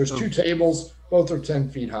 There's 2 tables. Both are 10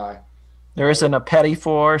 feet high. There isn't a petit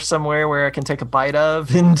four somewhere where I can take a bite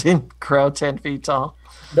of and grow 10 feet tall.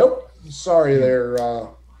 Nope. Sorry there,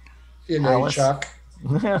 Alice. Chuck.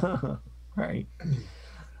 Right.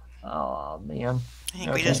 Oh, man. I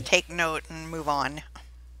think we just take note and move on.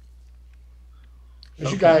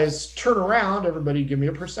 As you guys turn around, everybody give me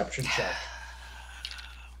a perception check.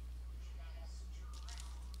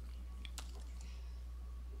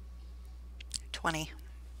 20.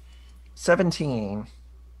 17.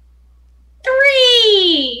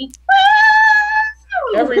 3!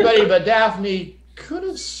 Woo! Everybody but Daphne could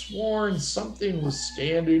have sworn something was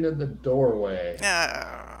standing in the doorway,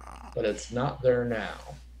 but it's not there now.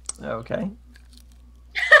 Okay.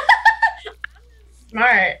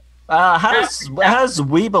 Smart. How's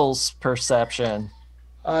Weeble's perception?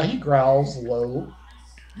 He growls low.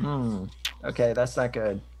 Okay, that's not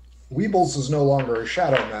good. Weebles is no longer a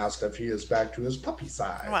shadow mastiff. He is back to his puppy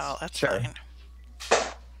size. Well, that's Sure. fine.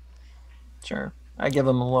 Sure. I give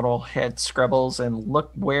him a little head scribbles and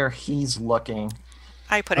look where he's looking.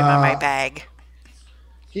 I put him in my bag.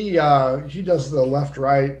 He does the left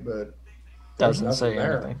right, but there's Doesn't nothing say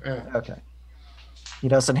there. anything. Yeah. Okay. He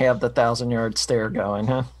doesn't have the 1,000-yard stare going,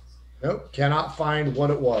 huh? Nope, cannot find what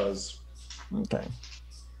it was. Okay.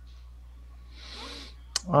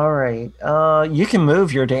 All right. You can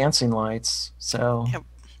move your dancing lights. So. Yep.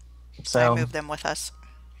 So. I move them with us.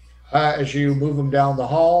 As you move them down the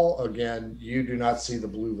hall, again, you do not see the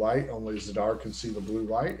blue light. Only Zadar can see the blue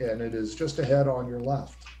light, and it is just ahead on your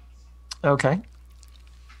left. Okay.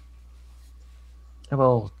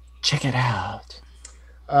 Well, check it out.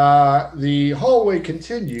 The hallway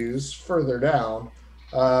continues further down,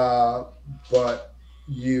 but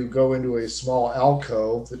you go into a small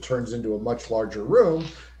alcove that turns into a much larger room,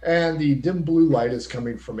 and the dim blue light is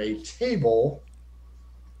coming from a table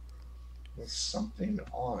with something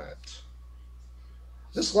on it.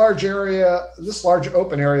 This large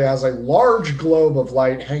open area has a large globe of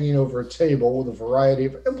light hanging over a table with a variety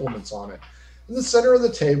of implements on it. In the center of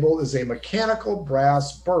the table is a mechanical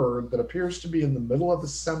brass bird that appears to be in the middle of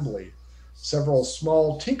assembly. Several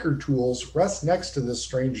small tinker tools rest next to this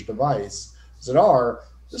strange device. Zadar,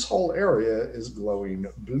 this whole area is glowing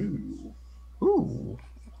blue. Ooh.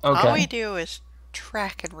 Okay. All we do is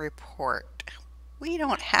track and report. We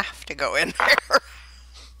don't have to go in there.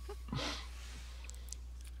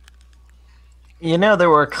 You know,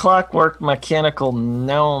 there were clockwork mechanical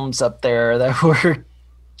gnomes up there that were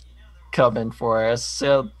coming for us,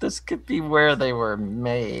 so this could be where they were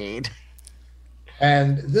made.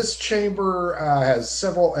 And this chamber has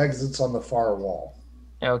several exits on the far wall.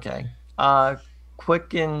 Okay.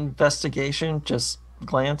 Quick investigation, just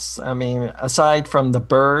glance. I mean, aside from the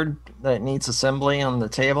bird that needs assembly on the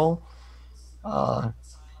table, God,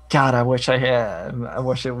 I wish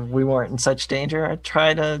we weren't in such danger. I'd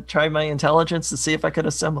try my intelligence to see if I could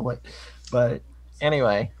assemble it. But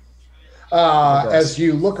anyway. As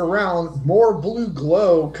you look around, more blue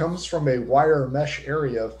glow comes from a wire mesh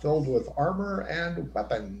area filled with armor and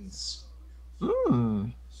weapons.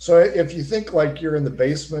 So if you think like you're in the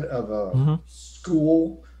basement of a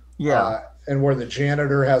school, and where the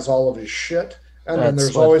janitor has all of his shit, and then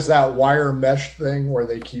there's always that wire mesh thing where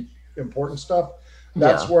they keep important stuff.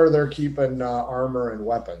 That's where they're keeping armor and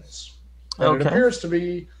weapons. And it appears to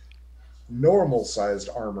be normal-sized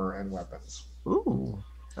armor and weapons. Ooh.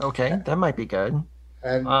 Okay, that might be good.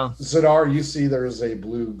 And Zadar, you see there's a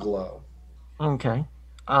blue glow. Okay.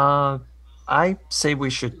 I say we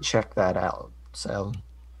should check that out. So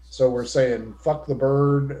we're saying fuck the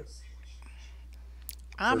bird.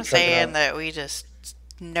 I'm saying that we just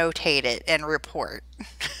notate it and report.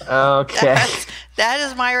 Okay. That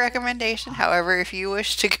is my recommendation. However, if you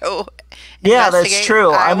wish to go that's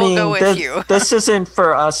true. I mean, will go with you. This isn't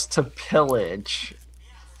for us to pillage.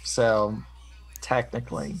 So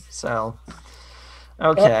technically. So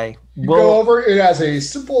okay. You go over, it has a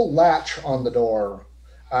simple latch on the door.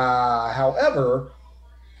 However,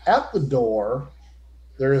 at the door,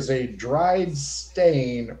 there is a dried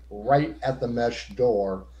stain right at the mesh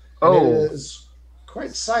door. And it is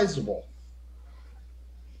quite sizable.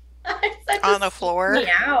 On the floor?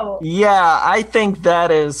 Yeah, I think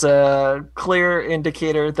that is a clear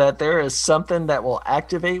indicator that there is something that will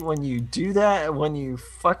activate when you do that, when you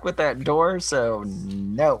fuck with that door. So,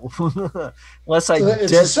 no. It's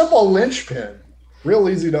a simple linchpin. Real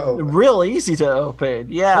easy to open. Real easy to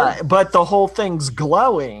open, yeah. Sure. But the whole thing's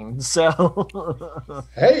glowing, so...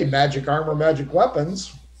 Hey, magic armor, magic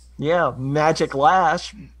weapons. Yeah, magic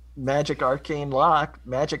lash, magic arcane lock,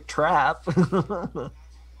 magic trap.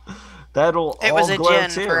 That'll It all was a glow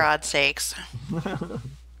gin, too. for odd's sakes.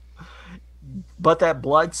 But that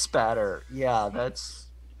blood spatter, yeah, that's...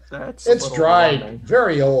 That's a It's little dried, alarming.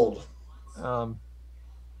 very old. Can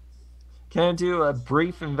I do a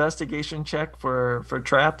brief investigation check for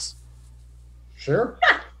traps? Sure.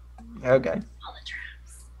 Okay. All the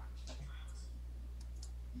traps.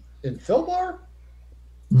 In Philbar?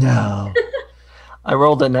 No. I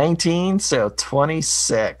rolled a 19, so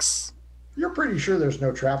 26. You're pretty sure there's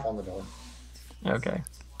no trap on the door. Okay.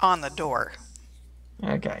 On the door.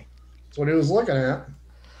 Okay. That's what he was looking at.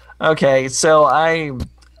 Okay, so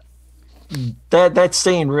that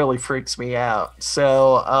stain really freaks me out.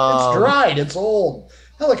 So It's dried. It's old.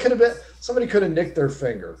 Hell, it could have been somebody could have nicked their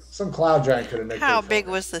finger. Some cloud giant could have nicked. How their big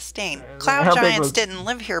finger. was the stain? How Cloud big giants was- didn't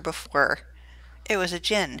live here before. It was a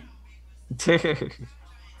djinn.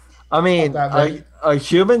 I mean, Not that a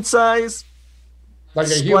human size? Like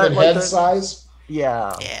a Split human like head that? size?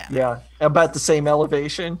 Yeah. Yeah. Yeah. About the same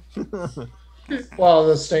elevation. Well,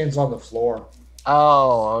 the stain's on the floor.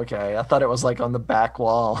 Oh, okay. I thought it was like on the back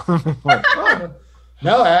wall. Oh,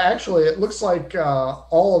 no, actually, it looks like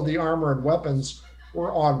all of the armor and weapons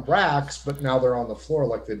were on racks, but now they're on the floor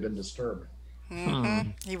like they've been disturbed.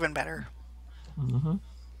 Even better.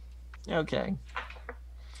 Okay.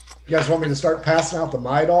 You guys want me to start passing out the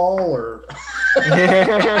Midol, or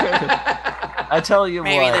I tell you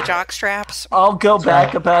Maybe what. the jock straps. I'll go That's back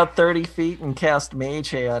right. about 30 feet and cast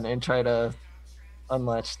Mage Hand and try to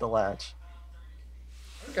unlatch the latch.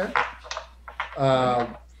 okay?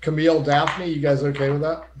 Camille, Daphne, you guys okay with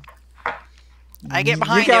that? I get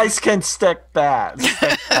behind You guys can stick back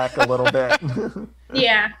a little bit.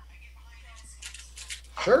 Yeah.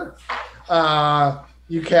 Sure.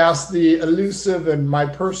 You cast the elusive and my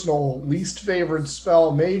personal least favorite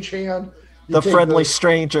spell, Mage Hand. You The take friendly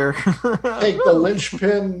stranger. take the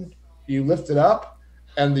linchpin, you lift it up,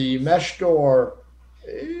 and the mesh door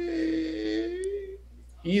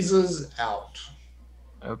eases out.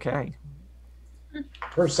 Okay.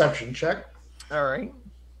 Perception check. All right.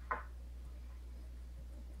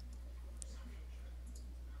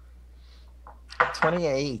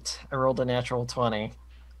 $28. I rolled a natural 20.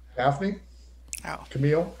 Daphne, Oh.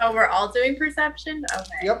 Camille. Oh, we're all doing perception? Okay.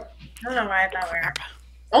 Yep. I don't know why I thought we were.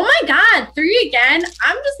 Oh my god, 3 again.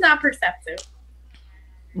 I'm just not perceptive.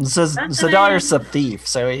 Zadar's a thief,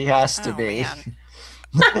 so he has to Oh, be. man.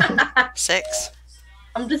 6.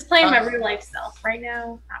 I'm just playing my real life self right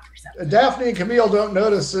now. Not perceptive. Daphne and Camille don't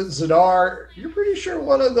notice it. Zadar, you're pretty sure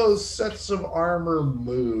one of those sets of armor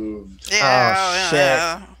moved. Yeah, shit.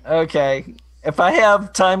 yeah. Okay. If I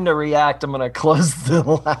have time to react, I'm going to close the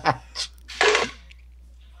latch.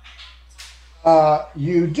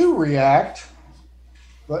 You do react,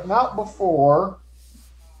 but not before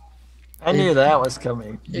I knew that was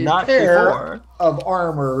coming. a Not pair before. of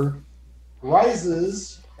armor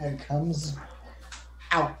rises and comes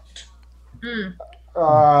out. Mm.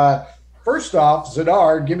 First off,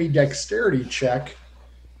 Zadar, give me dexterity check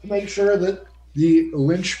to make sure that the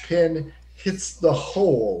linchpin hits the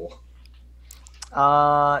hole.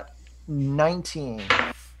 19.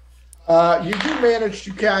 You do manage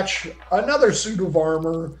to catch another suit of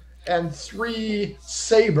armor and 3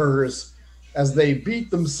 sabers as they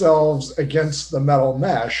beat themselves against the metal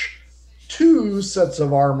mesh. 2 sets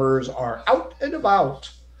of armors are out and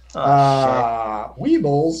about. Oh, shit.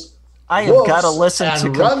 Weebles I have got to woofs listen and to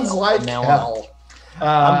runs Camille like from now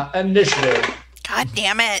hell. Initiative. God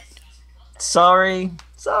damn it. Sorry.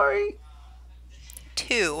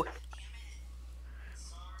 2.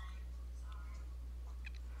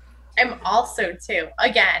 I'm also 2.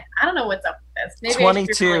 Again, I don't know what's up with this. Maybe I should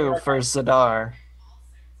be 22 really for Zadar.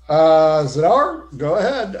 Zadar, go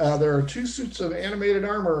ahead. There are 2 suits of animated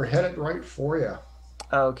armor headed right for you.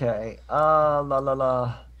 Okay. La la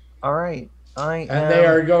la. All right. And they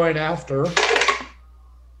are going after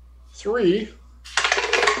 3.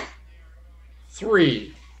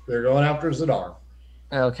 They're going after Zadar.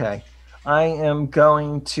 Okay. I am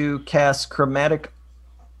going to cast Chromatic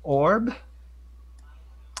Orb.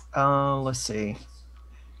 Let's see.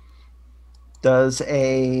 Does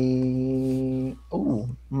a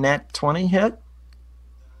net 20 hit?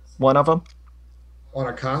 One of them? On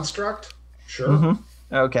a construct? Sure.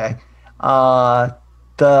 Mm-hmm. Okay.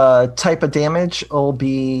 The type of damage will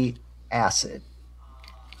be acid.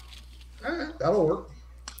 All right, that'll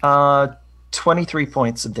work. 23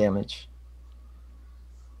 points of damage.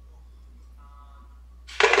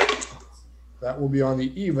 That will be on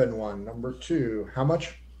the even one, number 2. How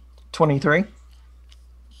much? 23.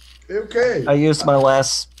 Okay. I used my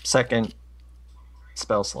last second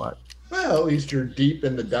spell slot. Well, at least you're deep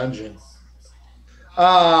in the dungeon.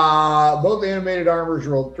 Both animated armors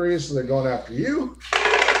rolled 3, so they're going after you.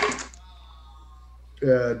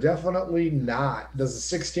 Definitely not. Does a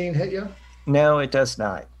 16 hit you? No, it does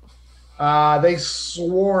not. They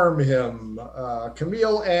swarm him.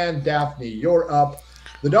 Camille and Daphne, you're up.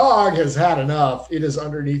 The dog has had enough. It is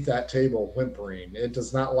underneath that table whimpering. It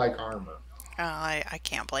does not like armor. I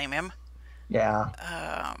can't blame him. Yeah.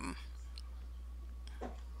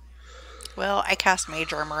 Well, I cast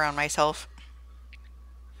Mage Armor on myself.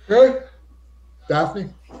 Okay. Daphne?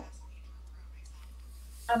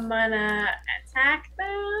 I'm gonna attack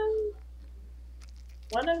them.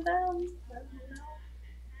 One of them.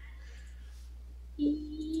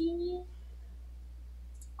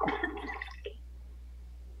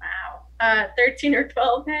 Wow. 13 or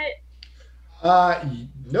 12 hit.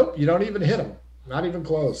 Nope, you don't even hit him. Not even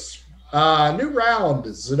close. New round,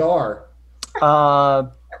 Zadar.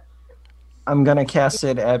 I'm gonna cast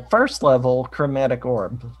it at first level, Chromatic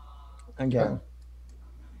Orb. Again.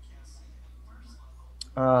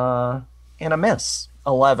 And a miss.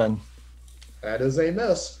 11. That is a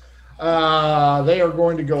miss. They are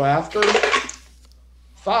going to go after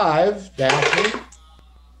 5, Daphne.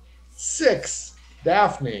 6,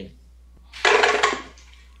 Daphne.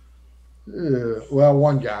 Well,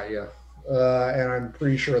 one got you. And I'm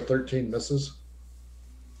pretty sure a 13 misses.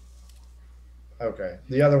 Okay.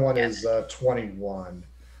 The other one is 21.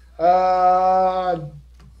 That's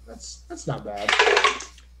not bad.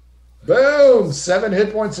 Boom! 7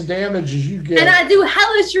 hit points of damage as you get. And I do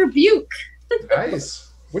Hellish Rebuke. Nice.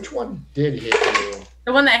 Which one did hit you?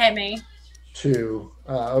 The one that hit me. 2.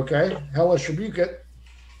 Okay. Hellish Rebuke it.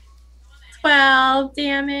 12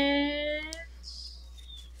 damage.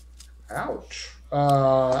 Ouch.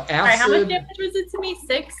 Sorry, Acid. how much damage was it to me?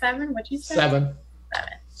 6, 7? What'd you say? 7. 7.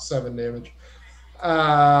 7 damage.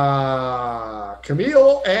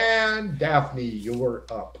 Camille and Daphne, you're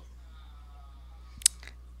up.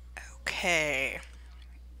 Okay.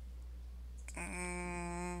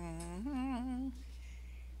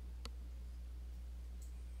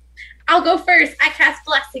 I'll go first. I cast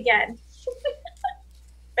Bless again.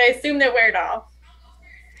 I assume that wear it off.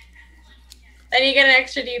 Then you get an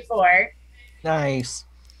extra D4. Nice.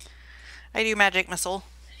 I do Magic Missile.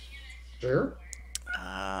 Sure.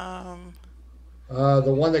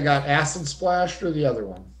 The one that got acid splashed or the other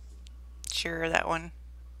one? Sure, that one.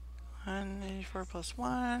 1d4 plus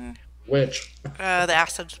 1. Which? The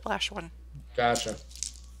acid splash one. Gotcha.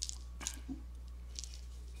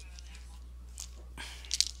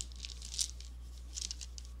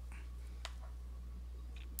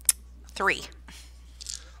 Three.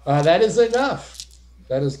 That is enough.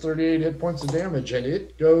 That is 38 hit points of damage, and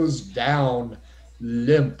it goes down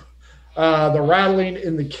limp. The rattling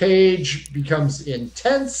in the cage becomes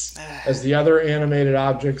intense as the other animated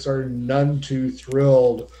objects are none too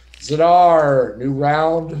thrilled. Zadar, new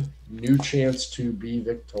round, new chance to be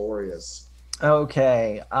victorious.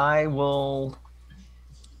 Okay, I will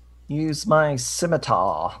use my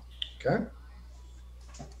scimitar. Okay.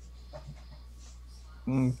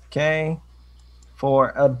 Okay.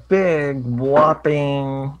 For a big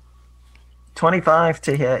whopping 25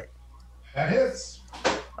 to hit. That hits.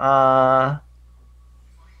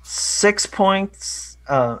 6 points.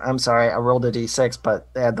 I'm sorry, I rolled a d6, but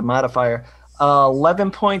add the modifier.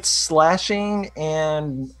 11 points slashing,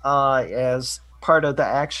 and as part of the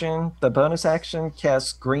action, the bonus action,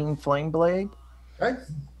 cast Green Flame Blade. Okay.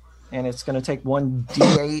 And it's going to take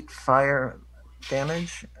 1d8 fire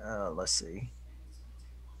damage. Let's see.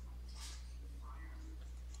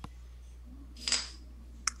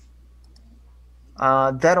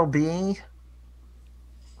 That'll be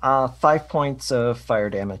 5 points of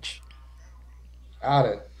fire damage. Got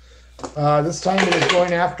it. This time it is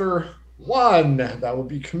going after 1. That would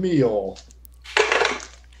be Camille.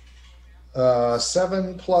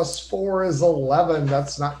 7 plus 4 is 11.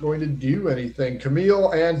 That's not going to do anything.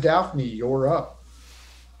 Camille and Daphne, you're up.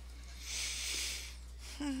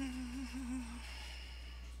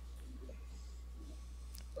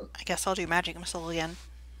 I guess I'll do Magic Missile again.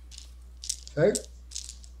 Okay.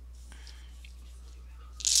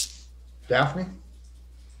 Daphne?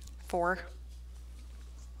 4.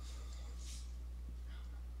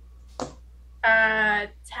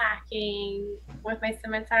 Attacking with my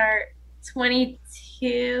scimitar.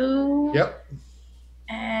 22. Yep.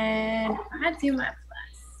 And I do my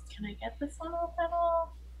plus. Can I get this one off at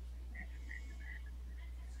all?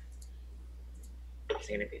 It's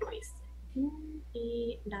going to be wasted.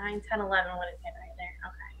 8, 9, 10, 11 would have hit right there.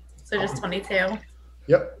 Okay. So just 22.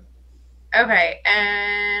 Yep. Okay.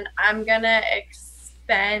 And I'm going to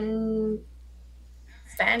expend,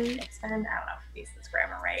 I don't know if these is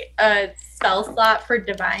grammar right. A spell slot for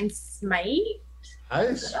Divine Smite.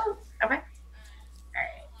 Nice. Okay. All right. I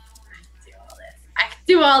can do all this. I can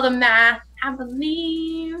do all the math, I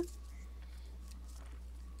believe.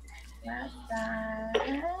 That's that.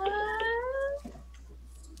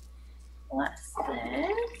 Plus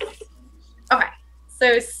this. Okay,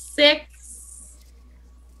 so 6.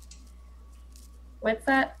 What's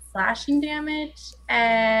that? Slashing damage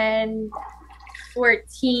and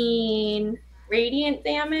 14 radiant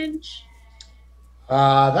damage.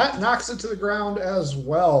 That knocks it to the ground as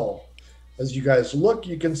well. As you guys look,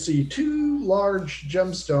 you can see 2 large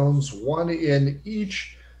gemstones, one in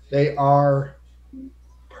each. They are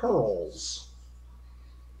pearls.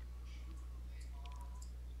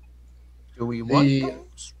 Do we want The,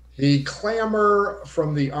 those? the clamor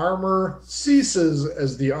from the armor ceases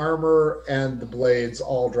as the armor and the blades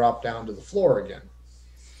all drop down to the floor again.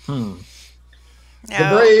 Hmm. The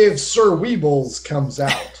brave Sir Weebles comes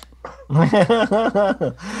out.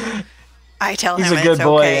 I tell He's him a good it's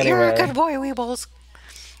boy okay. You're a anyway. good boy, Weebles.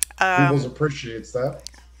 Weebles appreciates that.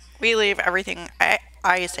 We leave everything.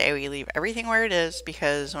 I say we leave everything where it is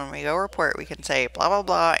because when we go report, we can say blah blah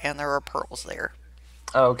blah, and there are pearls there.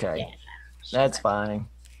 Okay. Yeah, That's fine.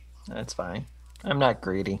 That's fine. I'm not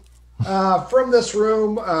greedy. From this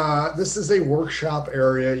room, this is a workshop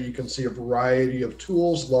area. You can see a variety of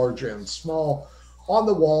tools, large and small, on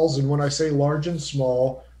the walls. And when I say large and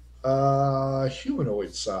small,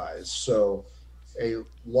 humanoid size. So a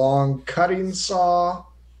long cutting saw,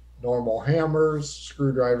 normal hammers,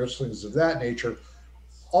 screwdrivers, things of that nature,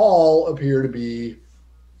 all appear to be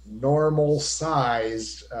normal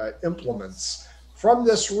sized implements. From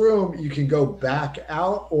this room, you can go back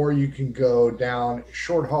out, or you can go down a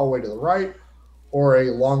short hallway to the right, or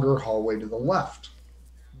a longer hallway to the left.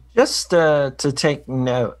 Just to take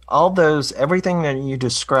note, everything that you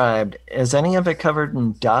described, is any of it covered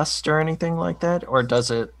in dust or anything like that? Or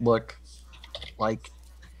does it look like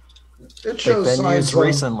It it's shows been signs used of-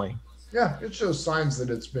 recently? Yeah, it shows signs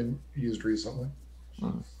that it's been used recently.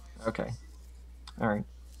 Okay. All right.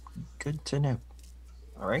 Good to know.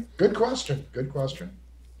 All right. Good question. Good question.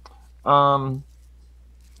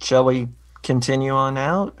 Shall we continue on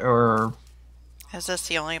out, or Is this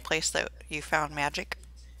the only place that you found magic?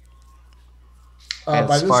 As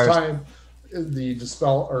By this far as- time, the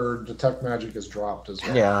dispel or detect magic is dropped as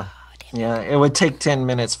well. yeah, it would take 10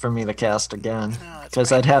 minutes for me to cast again Oh, that's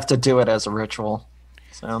because right. I'd have to do it as a ritual.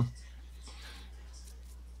 So,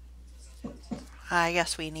 I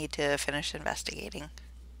guess we need to finish investigating.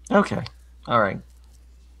 okay. All right.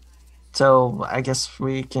 So, I guess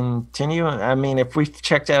we continue. I mean, if we've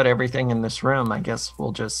checked out everything in this room, I guess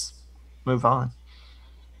we'll just move on.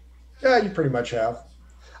 Yeah, you pretty much have.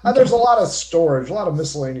 There's a lot of storage, a lot of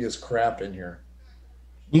miscellaneous crap in here.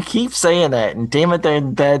 You keep saying that, and damn it,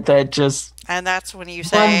 that just And that's when you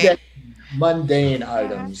say, Mundane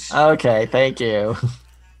items. okay. Thank you.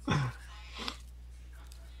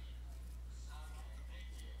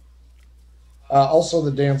 Also,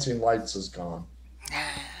 the dancing lights is gone.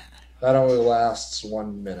 That only lasts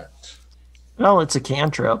 1 minute. Well, it's a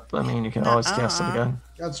cantrip. I mean, you can always cast it again.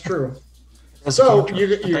 That's true. It's a So cantrip,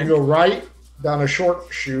 you I can think. go right down a short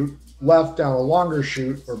chute, left down a longer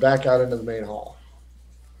chute, or back out into the main hall.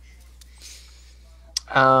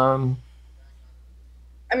 I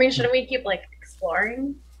mean, should we keep like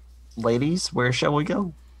exploring? Ladies, where shall we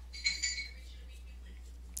go?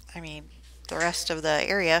 I mean, the rest of the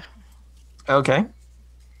area. Okay.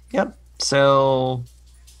 Yep. So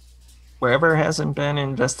wherever hasn't been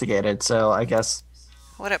investigated. So I guess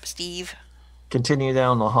What up, Steve? continue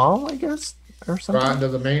down the hall, I guess, or Right something. into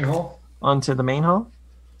the main hall. Onto the main hall.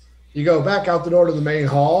 You go back out the door to the main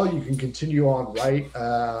hall. You can continue on right.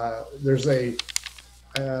 There's a,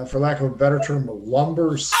 for lack of a better term, a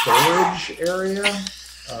lumber storage area.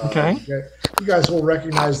 Okay. You guys will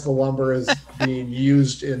recognize the lumber as being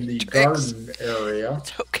used in the garden area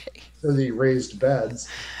It's okay. for the raised beds.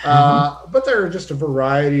 But there are just a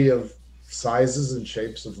variety of sizes and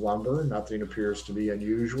shapes of lumber. Nothing appears to be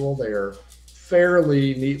unusual. They are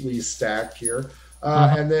fairly neatly stacked here.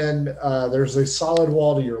 And then there's a solid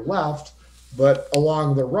wall to your left, but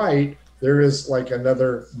along the right, there is like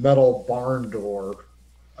another metal barn door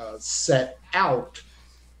set out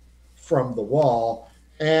from the wall,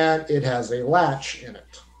 and it has a latch in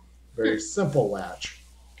it. Very simple latch.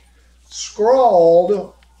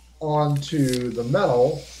 Scrawled onto the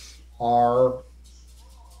metal are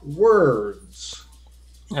words.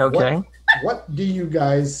 Okay. What do you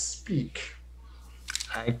guys speak?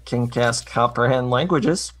 I can cast comprehend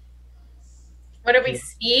languages. What do we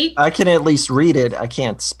speak? I can at least read it. I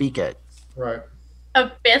can't speak it. Right.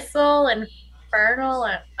 Abyssal, infernal,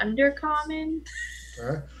 and undercommon.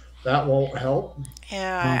 Okay. That won't help.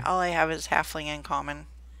 Yeah, all I have is halfling in common.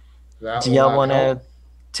 That Do will y'all not want to help.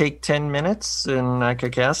 take 10 minutes and I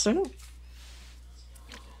could cast it?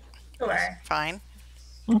 Sure. Fine.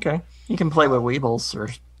 Okay. You can play with Weebles or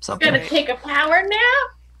something. Gonna take a power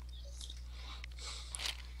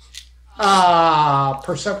nap?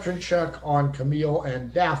 Perception check on Camille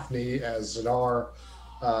and Daphne as Zadar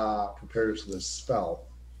prepares this spell.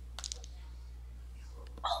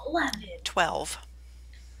 11. 12.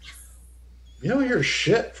 You don't hear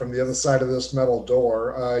shit from the other side of this metal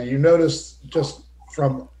door. You notice just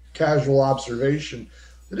from casual observation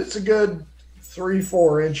that it's a good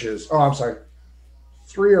 3-4 inches. Oh, I'm sorry,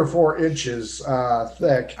 3 or 4 inches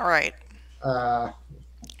thick. All right.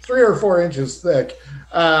 3 or 4 inches thick.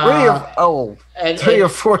 3 or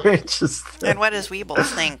 4 inches. And what does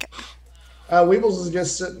Weebles think? Weebles is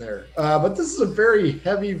just sitting there. But this is a very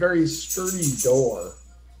heavy, very sturdy door.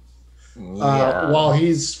 Yeah. While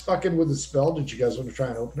he's fucking with the spell, did you guys want to try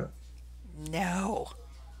and open it? No.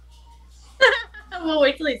 We'll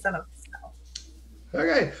wait till he's done up the spell.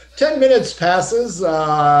 Okay. 10 minutes passes.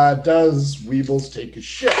 Does Weebles take a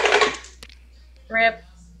shit? Rip.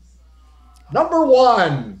 Number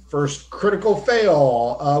 1, first critical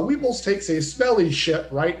fail. Weebles takes a smelly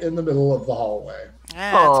shit right in the middle of the hallway.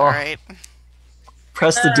 That's all right.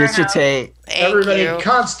 Prestidigitate. Thank Everybody, you.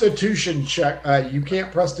 Constitution check. You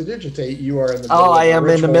can't prestidigitate. You are in the middle Oh, of I am in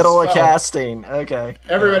the ritual middle of spell. casting. Okay.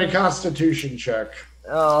 Everybody, Constitution check.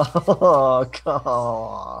 Oh,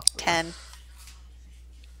 God. 10.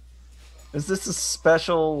 Is this a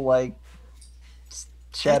special, like,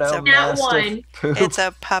 shadow It's a- Nat master 1. poop? It's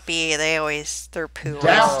a puppy. Their poo always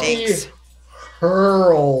Daphne stinks.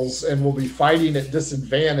 hurls and will be fighting at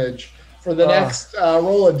disadvantage for the next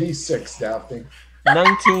roll a d6, Daphne.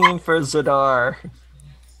 19 for Zadar.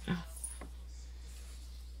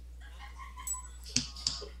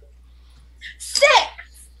 6!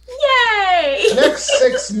 Yay! The next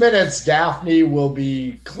 6 minutes, Daphne will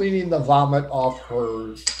be cleaning the vomit off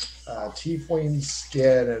her tiefling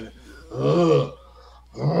skin and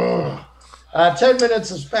 10 minutes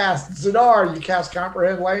has passed. Zadar, you cast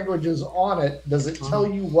comprehend languages on it. Does it tell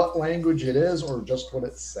you what language it is or just what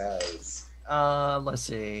it says? Let's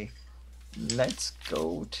see. Let's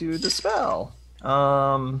go to the spell.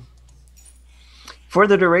 For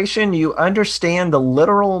the duration, you understand the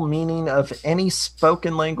literal meaning of any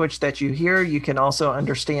spoken language that you hear. You can also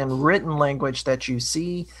understand written language that you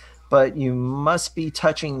see, but you must be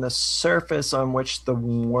touching the surface on which the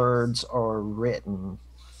words are written.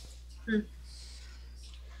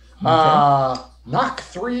 Knock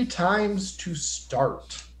 3 times to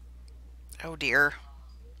start. Oh, dear.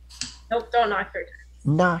 Nope, don't knock 3 times.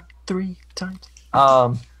 Knock 3 times.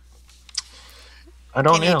 I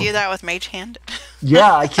don't Can know. you do that with Mage Hand?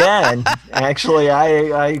 Yeah, I can. Actually,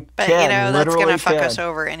 I But, can. you know, that's literally going to fuck can. us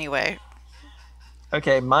over anyway.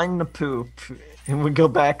 Okay, mind the poop. And we go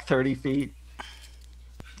back 30 feet.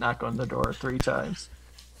 Knock on the door 3 times.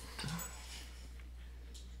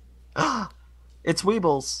 It's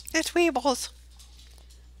Weebles. It's Weebles.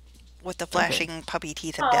 With the flashing puppy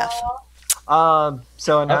teeth of death. Aw.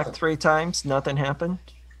 So I knocked Okay. 3 times. Nothing happened.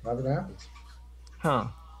 Nothing happens. Huh.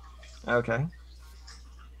 Okay.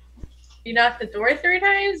 You knock the door 3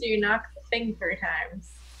 times, or you knock the thing 3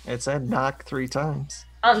 times? It said knock 3 times.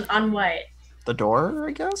 On what? The door,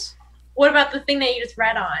 I guess? What about the thing that you just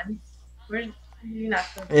read on? Where's you knock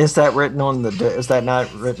the Is that written on the is that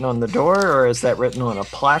not written on the door, or is that written on a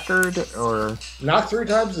placard, or Knock 3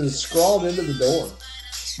 times is scrawled into the door.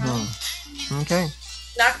 okay,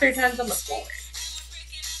 knock 3 times on the floor?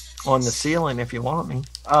 on the ceiling if you want me.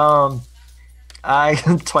 I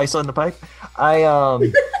twice on the pipe.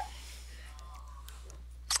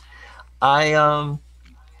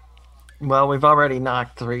 Well, we've already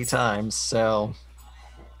knocked 3 times, so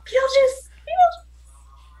Beetlejuice!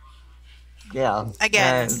 yeah.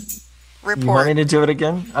 Again. You Report. want me to do it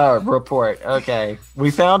again? Oh, report. Okay.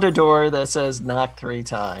 We found a door that says knock 3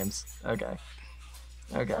 times. Okay.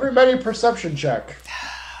 Okay. Everybody, perception check.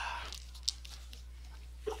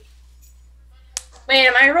 Wait,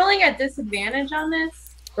 am I rolling at disadvantage on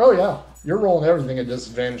this? Oh, yeah. You're rolling everything at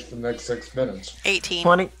disadvantage for the next 6 minutes.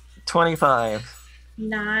 18. 25.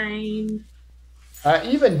 9.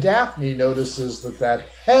 Even Daphne notices that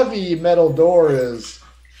heavy metal door is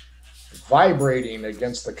vibrating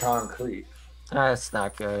against the concrete. That's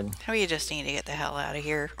not good. We just need to get the hell out of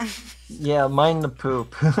here. Yeah, mind the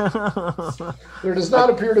poop. There does not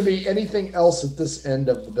appear to be anything else at this end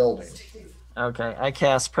of the building. Okay, I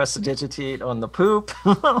cast Prestidigitate on the poop.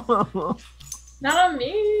 Not on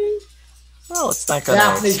me. Well, it's not gonna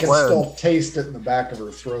Daphne explode. can still taste it in the back of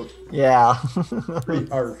her throat. Yeah. Pretty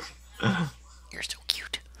hard. You're so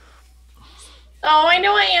cute. Oh, I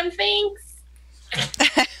know I am. Thanks.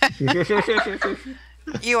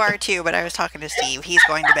 You are too, but I was talking to Steve. He's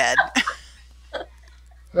going to bed.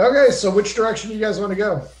 Okay, so which direction you guys want to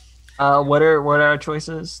go? What are our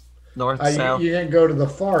choices? North, south. You can go to the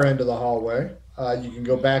far end of the hallway. You can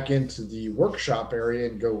go back into the workshop area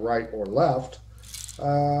and go right or left.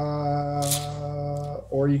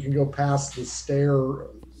 Or you can go past the stair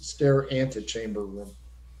antechamber room.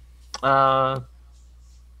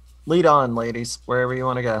 Lead on, ladies. Wherever you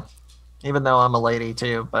want to go. Even though I'm a lady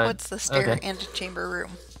too, but What's the stair antechamber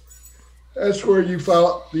room? That's where you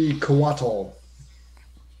found the coatl.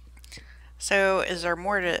 So, is there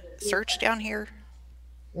more to search down here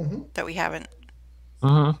that we haven't?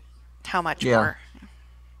 Mm-hmm. How much more?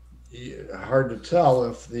 Hard to tell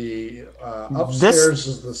if the upstairs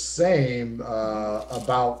is the same,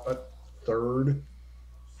 about a third.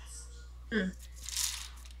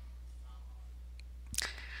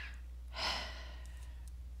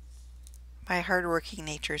 My hardworking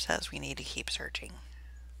nature says we need to keep searching.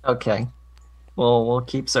 Okay. Well, we'll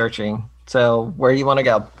keep searching. So, where do you want to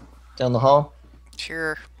go? Down the hall?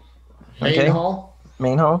 Sure. Main hall?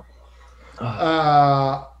 Main hall?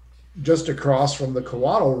 Just across from the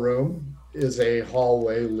coatl room is a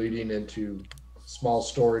hallway leading into small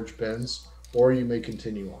storage bins, or you may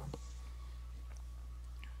continue on.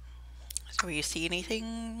 So, you see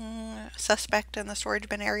anything suspect in the storage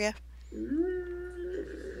bin area?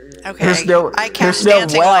 Okay, I cast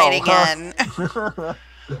dancing light again.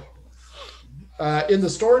 In the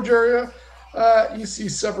storage area, you see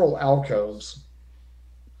several alcoves.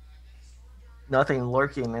 Nothing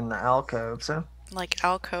lurking in the alcoves, huh? Like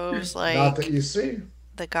alcoves, like not that you see.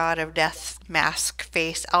 The god of death mask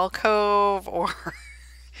face alcove, or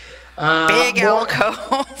big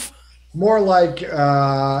alcove. More like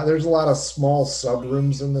there's a lot of small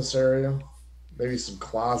subrooms in this area. Maybe some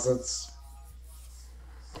closets.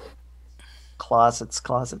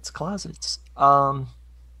 Closets. I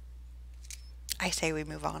say we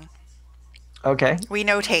move on. Okay. We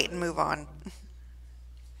notate and move on.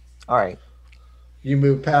 All right. You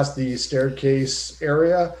move past the staircase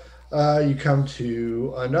area. You come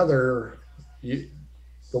to another. The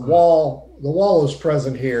wall is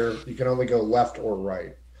present here. You can only go left or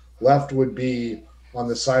right. Left would be on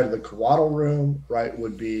the side of the coatl room. Right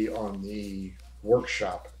would be on the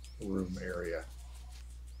workshop room area.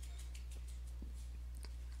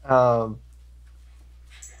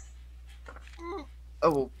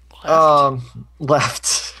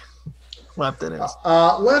 Left. Left it is.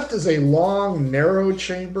 Left is a long, narrow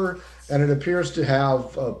chamber, and it appears to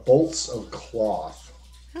have bolts of cloth.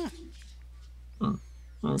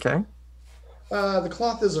 Okay. The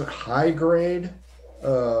cloth isn't high grade.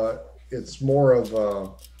 It's more of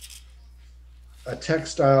a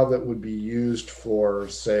textile that would be used for,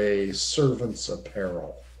 say, servants'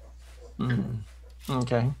 apparel.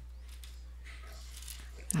 Okay.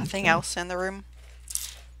 Nothing else in the room?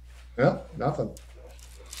 No, nothing.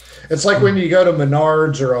 It's like when you go to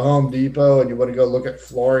Menards or a Home Depot and you want to go look at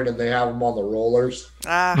flooring and they have them on the rollers.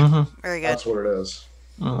 Very good. That's what it is.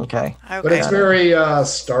 Okay. But it's very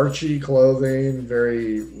starchy clothing,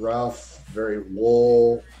 very rough, very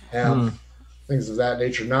wool, hemp, things of that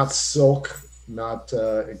nature. Not silk, not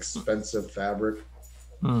expensive fabric.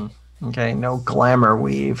 Okay, no glamour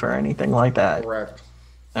weave or anything like that. Correct.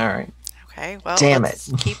 All right. Okay, well, Damn let's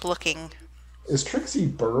it. keep looking. Is Trixie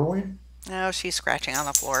burrowing? No, she's scratching on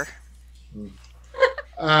the floor.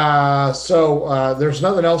 So there's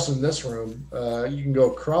nothing else in this room. You can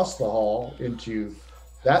go across the hall into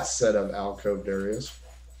that set of alcove areas.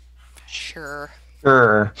 Sure.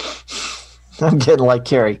 I'm getting like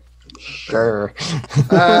Carrie. Sure.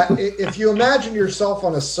 If you imagine yourself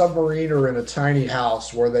on a submarine or in a tiny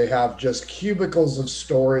house where they have just cubicles of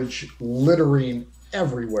storage littering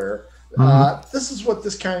everywhere, this is what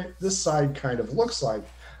this side kind of looks like.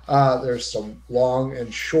 There's some long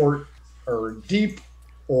and short, or deep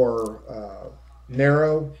or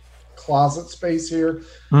narrow closet space here.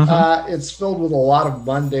 It's filled with a lot of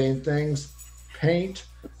mundane things: paint,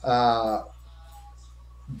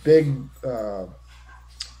 big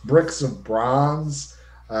bricks of bronze,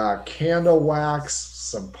 candle wax,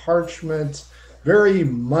 some parchment, very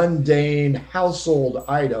mundane household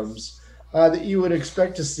items that you would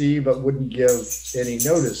expect to see but wouldn't give any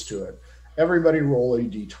notice to it. Everybody roll a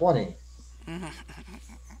d20.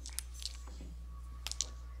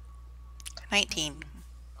 19.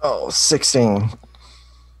 Oh, 16.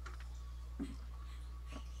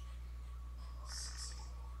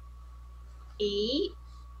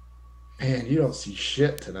 Man, you don't see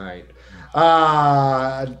shit tonight.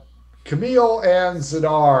 Camille and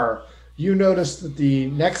Zadar, you notice that the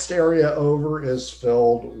next area over is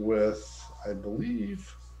filled with, I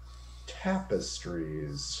believe,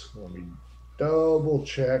 tapestries. Let me double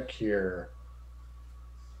check here.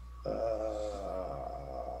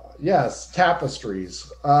 Yes,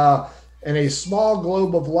 tapestries. And a small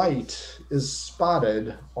globe of light is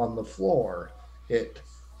spotted on the floor. It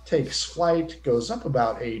takes flight, goes up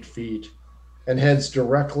about 8 feet, and heads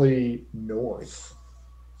directly north.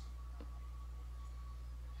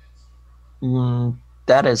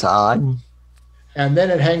 That is odd. And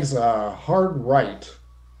then it hangs a hard right.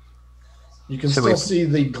 You can Should still we- see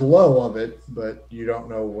the glow of it, but you don't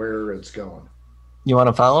know where it's going. You want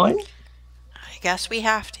to follow it? I guess we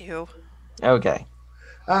have to. Okay.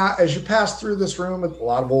 As you pass through this room, a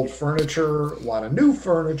lot of old furniture, a lot of new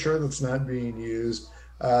furniture that's not being used,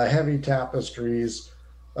 heavy tapestries,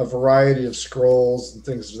 a variety of scrolls and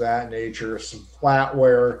things of that nature, some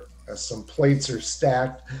flatware, some plates are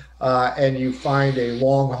stacked, and you find a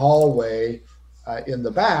long hallway in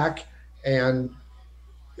the back, and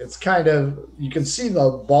it's kind of, you can see the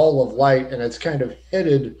ball of light, and it's kind of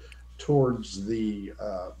headed towards the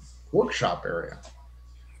workshop area.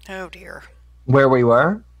 Oh dear. Where we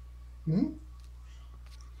were? Hmm?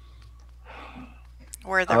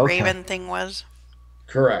 Where the Okay. raven thing was?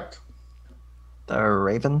 Correct. The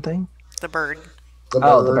raven thing? The bird. The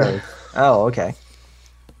Oh, the bird. bird. Oh, okay.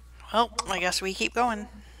 Well, I guess we keep going.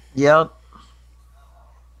 Yep.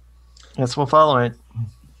 Guess we'll follow it.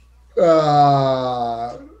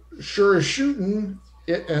 Sure as shooting,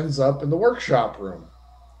 it ends up in the workshop room.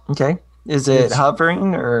 Okay. Is it It's-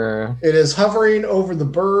 hovering or? It is hovering over the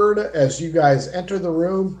bird. As you guys enter the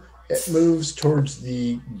room, it moves towards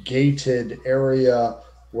the gated area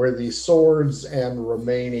where the swords and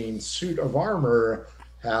remaining suit of armor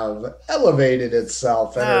have elevated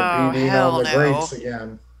itself and are Oh, beating hell on the no. grates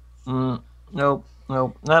again. Nope.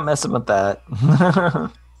 Not messing with that.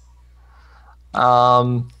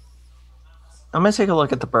 I'm gonna take a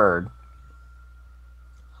look at the bird.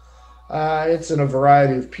 It's in a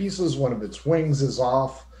variety of pieces. One of its wings is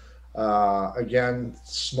off. Again,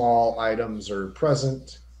 small items are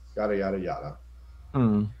present. Yada, yada, yada.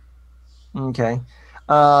 Okay.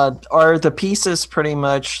 Are the pieces pretty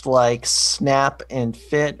much like snap and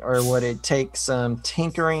fit, or would it take some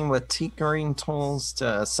tinkering with tinkering tools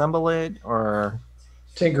to assemble it? Or,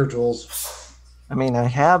 Tinker tools. I mean, I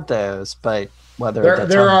have those, but whether There, that's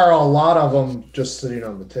there on- are a lot of them just sitting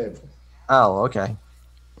on the table. Oh, okay.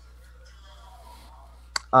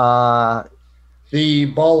 The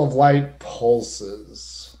ball of light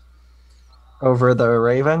pulses. Over the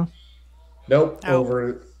raven. Nope, Oh,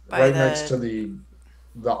 over by right the- next to the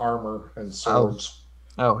armor and swords.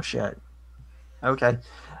 Oh shit. Okay.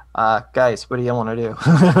 Guys, what do you want to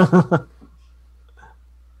do?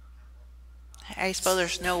 I suppose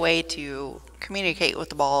there's no way to communicate with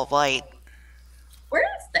the ball of light. Where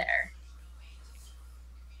is there?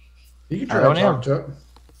 You can I try don't to talk to it.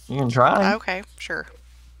 You can try. Okay, sure.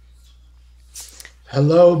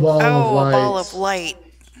 Hello, ball of Oh, light. a ball of light.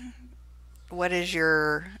 What is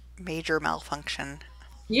your major malfunction?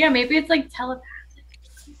 Yeah, maybe it's like telepathic.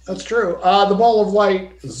 That's true. The ball of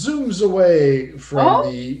light zooms away from Oh.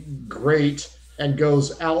 the grate and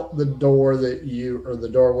goes out the door the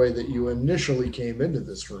doorway that you initially came into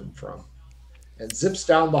this room from, and zips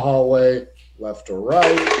down the hallway, left or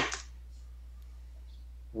right.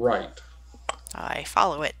 Right. I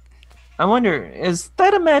follow it. I wonder, is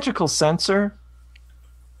that a magical sensor?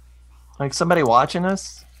 Like somebody watching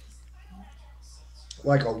us?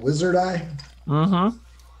 Like a wizard eye? Mm-hmm.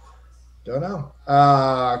 Don't know.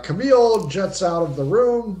 Camille jets out of the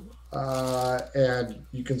room, and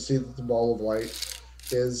you can see that the ball of light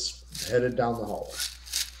is headed down the hallway.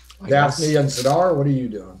 Daphne and Zadar, what are you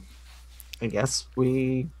doing? I guess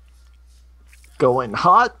we go in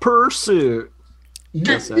hot pursuit.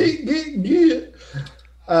 Yes, sir. You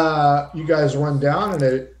guys run down, and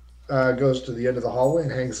it goes to the end of the hallway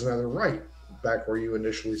and hangs another right, back where you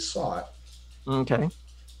initially saw it. Okay.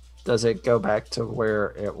 Does it go back to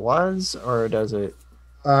where it was, or does it?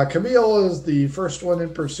 Camille is the first one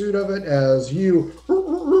in pursuit of it. As you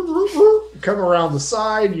come around the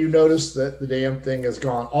side, you notice that the damn thing has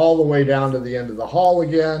gone all the way down to the end of the hall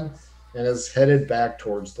again and is headed back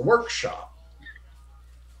towards the workshop.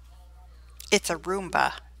 It's a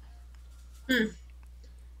Roomba. A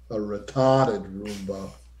retarded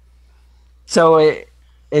Roomba. So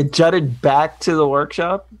it jutted back to the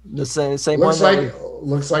workshop. The same Looks one.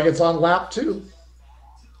 like it's on lap 2.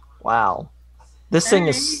 Wow. This thing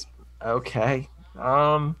is okay.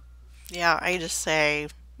 Yeah, I just say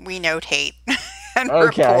we notate and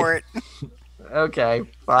Okay. report. Okay. Not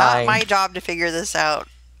Fine. my job to figure this out.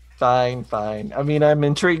 Fine. I mean, I'm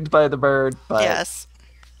intrigued by the bird, but Yes.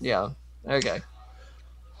 yeah. Okay.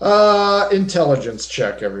 Intelligence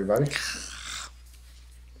check, everybody.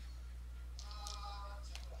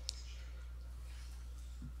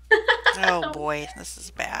 Oh boy, this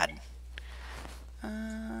is bad.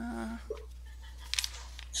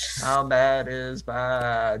 How bad is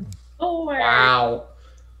bad? 4. Wow.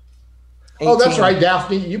 18. Oh, that's right,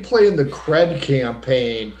 Daphne. You play in the Cred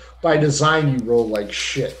campaign. By design, you roll like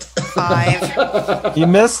shit. 5. You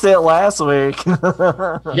missed it last week.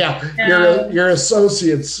 Yeah, No. your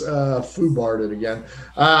associates foobarred it again.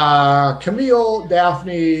 Camille,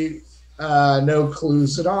 Daphne, no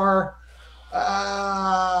clues at are.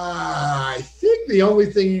 I think the only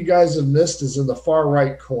thing you guys have missed is in the far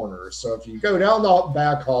right corner. So if you go down the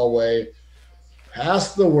back hallway,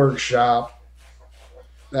 past the workshop,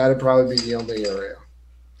 that'd probably be the only area.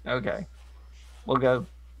 Okay. We'll go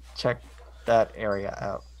check that area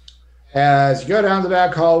out. As you go down the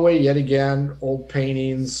back hallway, yet again, old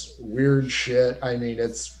paintings, weird shit. I mean,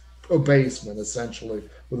 it's a basement essentially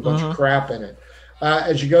with a bunch of crap in it.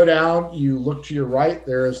 As you go down, you look to your right.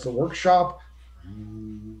 There is the workshop.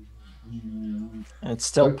 It's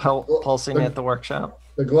still pulsing at the workshop.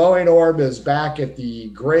 The glowing orb is back at the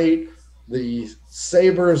grate. The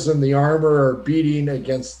sabers and the armor are beating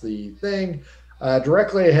against the thing.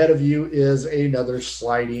 Directly ahead of you is another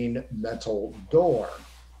sliding metal door.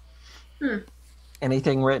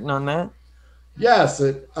 Anything written on that? Yes,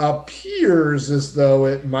 it appears as though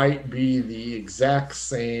it might be the exact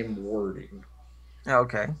same wording.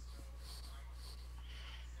 Okay.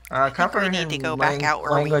 I think we need to go back out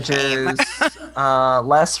where we came. Languages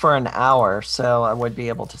lasts for an hour, so I would be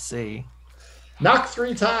able to see. Knock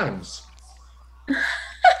 3 times.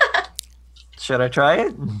 Should I try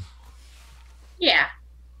it? Yeah.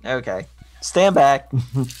 Okay. Stand back.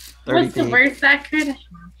 30 What's the feet. worst that could?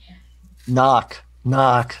 Knock.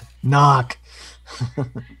 Knock. Knock.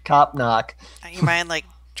 Cop knock. You mind like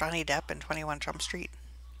Johnny Depp in 21 Jump Street?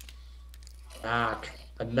 Knock.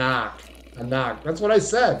 A knock. A knock. That's what I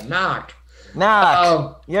said. Knock.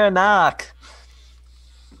 Knock. You're a knock.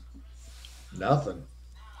 Nothing.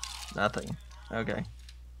 Nothing. Okay.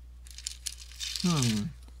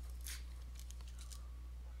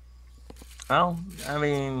 Well, I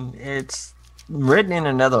mean, it's written in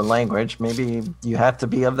another language. Maybe you have to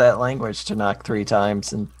be of that language to knock 3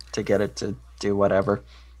 times and to get it to do whatever.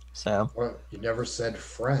 So, Well, you never said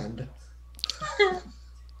friend.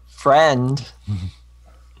 friend.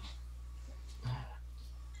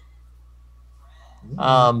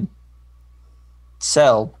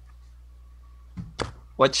 So,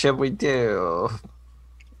 what should we do?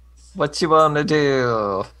 What you want to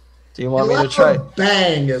do? Do you want me to try? A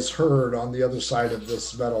bang is heard on the other side of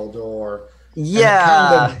this metal door. Yeah.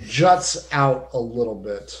 And it kind of juts out a little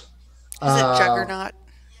bit. Is it Juggernaut?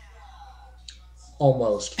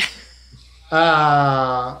 Almost.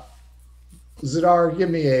 Zadar, give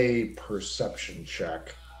me a perception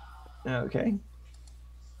check. Okay.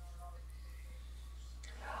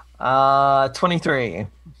 23.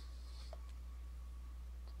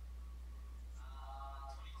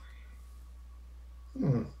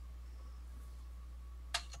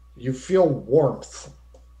 You feel warmth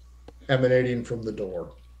emanating from the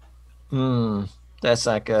door. That's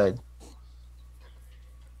not good.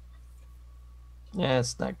 Yeah,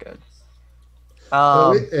 it's not good.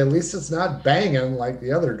 At least it's not banging like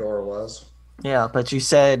the other door was. Yeah, but you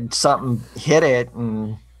said something hit it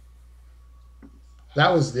and...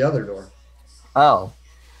 That was the other door. Oh.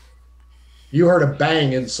 You heard a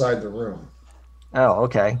bang inside the room. Oh,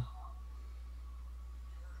 okay.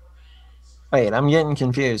 Wait, I'm getting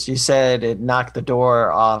confused. You said it knocked the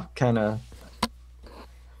door off, kind of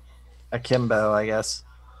akimbo, I guess.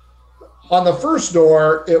 On the first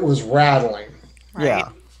door, it was rattling. Right. Yeah.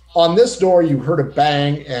 On this door, you heard a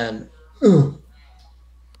bang and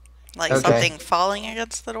Like Okay. something falling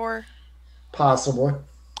against the door? possibly.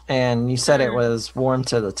 And you said it was warm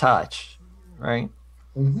to the touch, right?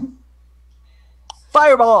 Mm-hmm.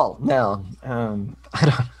 Fireball! No. I don't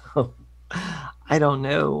know. I don't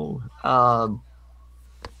know.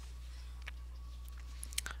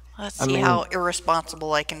 Let's I see mean- how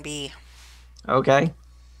irresponsible I can be. Okay.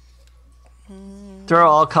 Throw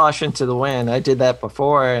all caution to the wind. I did that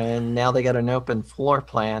before, and now they got an open floor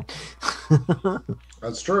plan.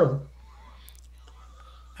 That's true.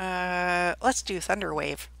 Let's do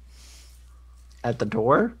Thunderwave. At the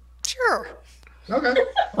door? Sure. Okay.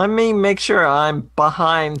 Let me make sure I'm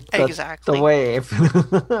behind the, Exactly. the wave.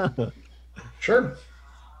 Sure.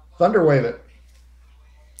 Thunderwave it.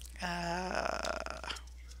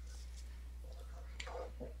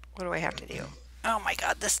 What do I have to do? Oh my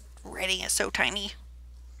god, this writing is so tiny.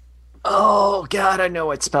 Oh, God, I know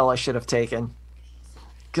what spell I should have taken.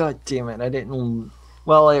 God damn it! I didn't.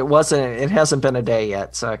 Well, it wasn't. It hasn't been a day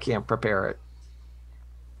yet, so I can't prepare it.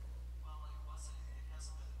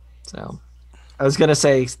 So, I was gonna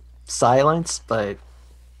say silence, but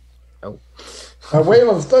oh. A wave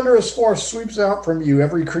of thunderous force sweeps out from you.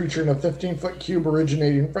 Every creature in a 15-foot cube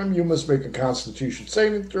originating from you must make a Constitution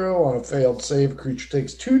saving throw. On a failed save, a creature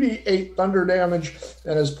takes 2d8 thunder damage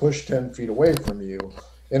and is pushed 10 feet away from you.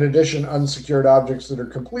 In addition, unsecured objects that are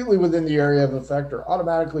completely within the area of effect are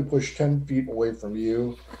automatically pushed 10 feet away from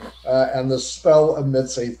you. And the spell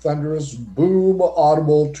emits a thunderous boom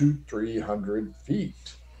audible to 300 feet.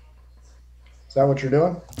 Is that what you're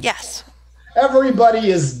doing? Yes. Everybody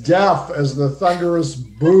is deaf as the thunderous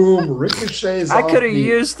boom ricochets. I could have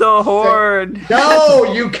used the horn. No,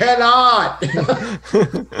 you cannot.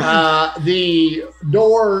 The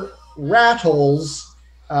door rattles,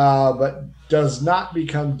 but does not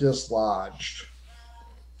become dislodged.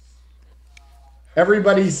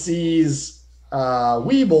 Everybody sees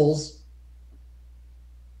Weebles.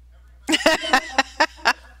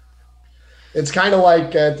 It's kind of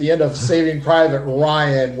like at the end of Saving Private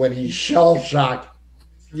Ryan when he's shell-shocked.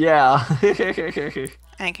 Yeah.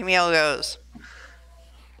 And Camille goes,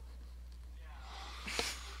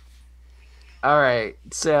 All right.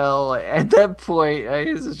 So at that point,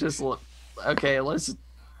 it's just okay. Let's.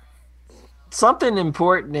 Something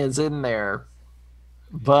important is in there,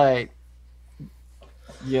 but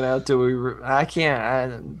do we? I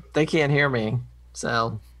can't. They can't hear me.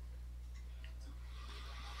 So.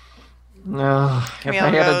 No,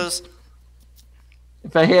 Camille goes,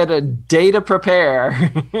 if I had a day to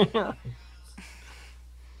prepare,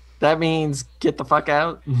 that means get the fuck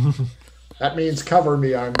out. That means cover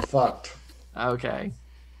me, I'm fucked. Okay.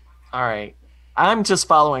 All right. I'm just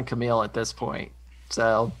following Camille at this point.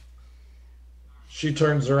 So. She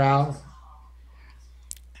turns around.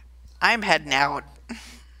 I'm heading out.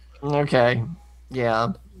 Okay. Yeah.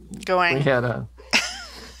 Going. We had a.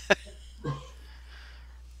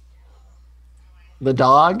 The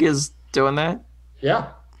dog is doing that? Yeah.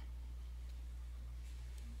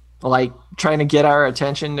 Like trying to get our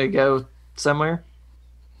attention to go somewhere?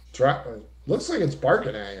 Looks like it's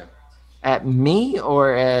barking at you. At me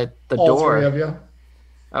or at the All door? All three of you.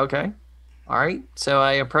 Okay. All right. So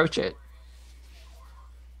I approach it.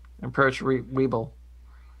 Approach Weeble.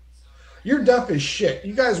 You're deaf as shit.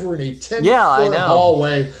 You guys were in a 10-foot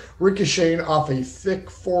hallway ricocheting off a thick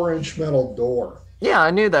 4-inch metal door. Yeah,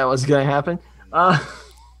 I knew that was going to happen.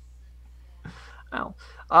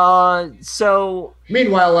 So.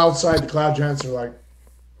 Meanwhile, outside, the Cloud Giants are like.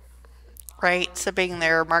 Right, sipping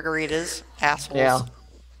their margaritas, assholes.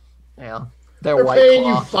 Yeah. They're paying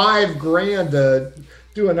you $5,000 to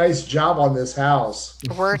do a nice job on this house.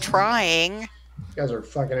 We're trying. You guys are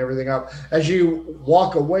fucking everything up. As you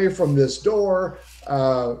walk away from this door,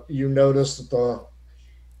 you notice that the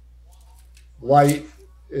light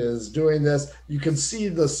is doing this. You can see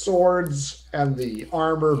the swords and the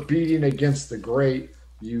armor beating against the grate.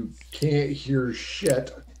 You can't hear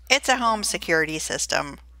shit. It's a home security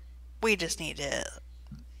system. We just need to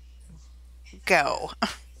go.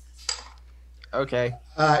 Okay.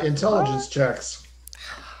 Intelligence checks.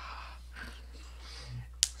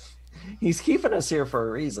 He's keeping us here for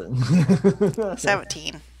a reason.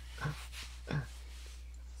 17.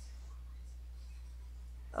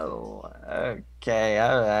 Oh, okay.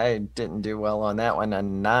 I didn't do well on that one. A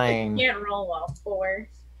 9. You can't roll well 4.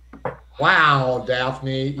 Wow,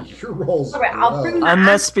 Daphne, your rolls. All right, I'll bring the I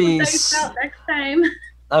must actual be dice out next time.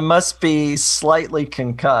 I must be slightly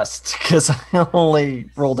concussed because I only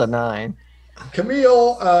rolled a 9.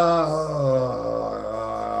 Camille,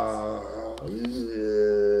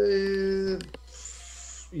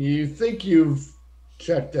 you think you've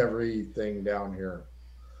checked everything down here.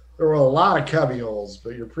 There were a lot of cubby holes,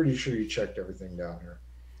 but you're pretty sure you checked everything down here.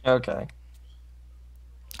 Okay.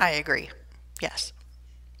 I agree. Yes.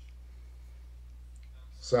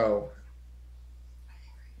 So.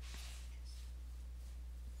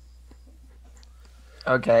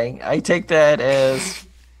 Okay. I take that as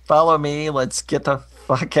follow me. Let's get the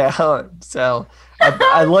fuck out. So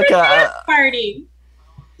I look at. Party.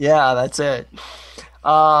 Yeah, that's it.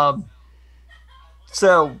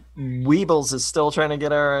 So Weebles is still trying to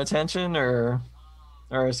get our attention, or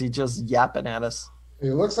is he just yapping at us?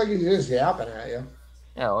 It looks like he's just yapping at you.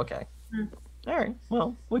 Oh, okay. All right.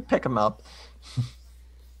 Well, we pick him up.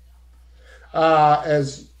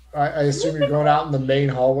 As I assume you're going out in the main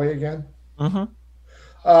hallway again. Mm-hmm.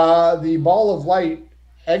 The ball of light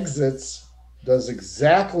exits, does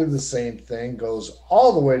exactly the same thing, goes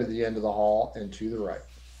all the way to the end of the hall and to the right.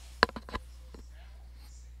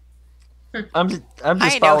 I'm just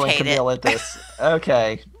I following notate Camille it. at this.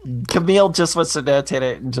 Okay. Camille just wants to notate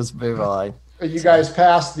it and just move on. You guys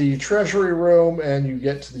pass the treasury room and you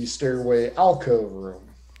get to the stairway alcove room,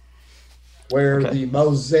 where Okay. the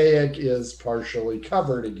mosaic is partially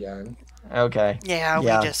covered again. Okay. Yeah, we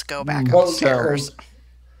just go back Well, upstairs.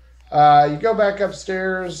 You go back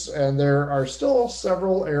upstairs, and there are still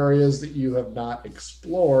several areas that you have not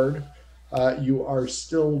explored. You are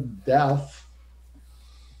still deaf,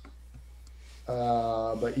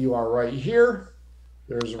 but you are right here.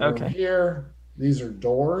 There's a room Okay. here. These are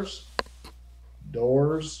doors.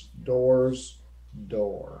 Doors, doors,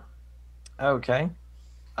 door. Okay.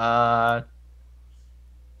 Right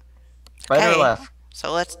or Okay. left?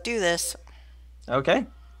 So let's do this. Okay.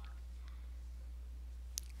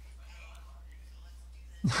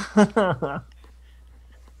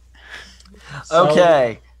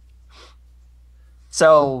 Okay.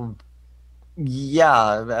 So,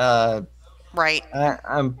 yeah, Right.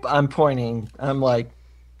 I'm pointing. I'm like,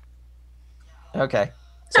 okay.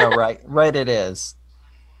 So right it is.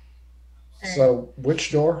 So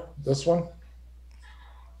which door? This one?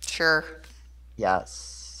 Sure.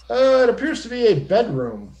 Yes. It appears to be a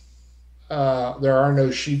bedroom. There are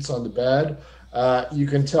no sheets on the bed. You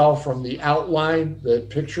can tell from the outline that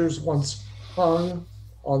pictures once hung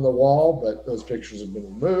on the wall, but those pictures have been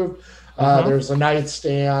removed. There's a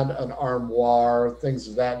nightstand, an armoire, things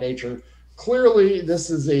of that nature. Clearly, this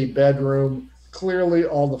is a bedroom. Clearly,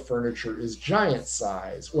 all the furniture is giant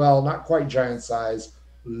size. Well, not quite giant size,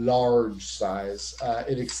 large size.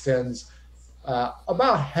 It extends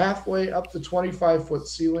about halfway up the 25-foot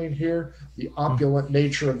ceiling here. The opulent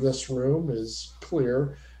nature of this room is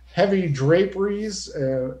clear. Heavy draperies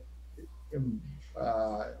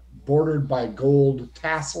bordered by gold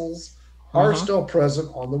tassels are still present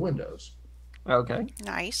on the windows. Okay.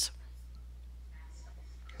 Nice.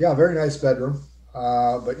 Yeah, very nice bedroom.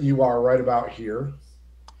 But you are right about here.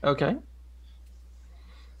 Okay.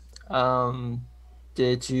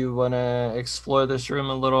 Did you want to explore this room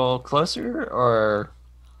a little closer, or?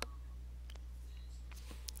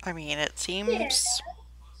 I mean, it seems.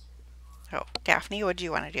 Oh, Daphne, what do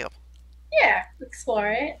you want to do? Yeah, explore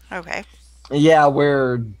it. Okay. Yeah,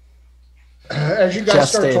 we're As you guys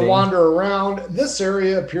start to Gestating. wander around, this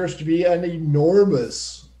area appears to be an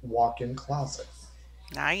enormous walk-in closet.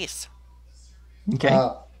 Nice. okay.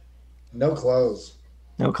 No clothes.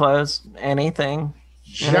 No clothes. Anything.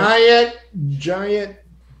 Giant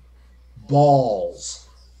balls.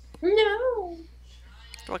 No.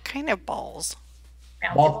 What kind of balls?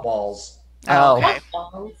 Mothballs. Oh. Okay.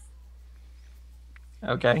 Balls.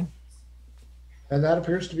 Okay. And that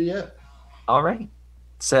appears to be it. All right.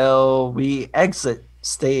 So we exit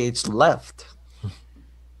stage left.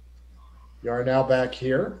 You are now back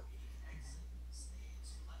here.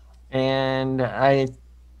 And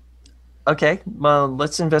okay, well,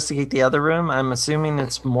 let's investigate the other room. I'm assuming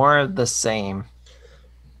it's more of the same.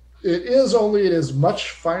 It is, only it is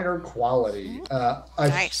much finer quality. A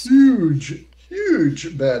Nice.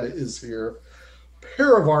 huge bed is here.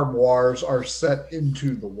 Pair of armoires are set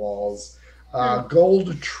into the walls.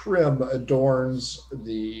 Gold trim adorns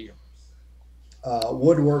the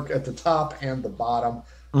woodwork at the top and the bottom.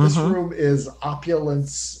 This room is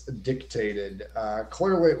opulence dictated.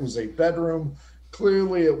 Clearly it was a bedroom.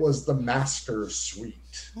 Clearly it was the master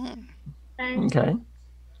suite. Okay.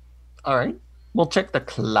 All right. We'll check the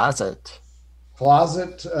closet.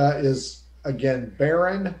 Closet is, again,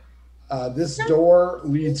 barren. This door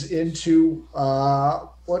leads into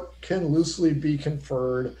what can loosely be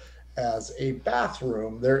conferred as a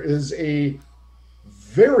bathroom. There is a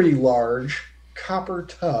very large copper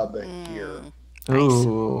tub here. Nice.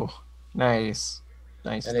 Ooh, nice.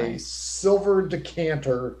 Nice, And a nice. silver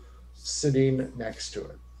decanter sitting next to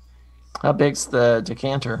it. How big's the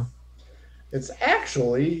decanter? It's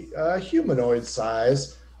actually a humanoid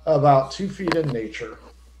size, about 2 feet in nature.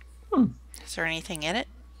 Is there anything in it?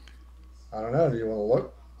 I don't know. Do you want to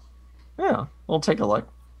look? Yeah, we'll take a look.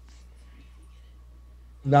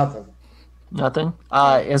 Nothing. Nothing.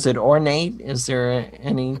 Is it ornate? Is there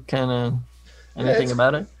any kind of anything it's-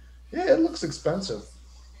 about it? Yeah, it looks expensive.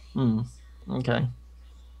 Okay.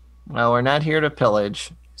 Well, we're not here to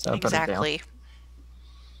pillage, so put it Exactly.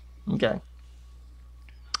 down. Okay.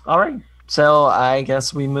 All right. So I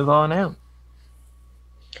guess we move on out.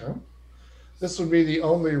 Okay. This would be the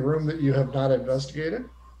only room that you have not investigated.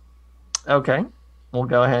 Okay. We'll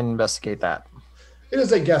go ahead and investigate that. It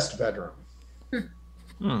is a guest bedroom.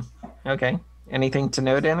 Okay. Anything to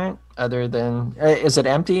note in it other than is it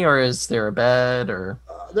empty or is there a bed or?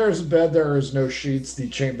 There's a bed. There is no sheets. The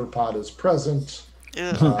chamber pot is present.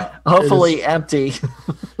 Ugh. Hopefully empty.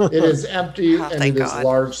 It is empty Oh, and thank it is God.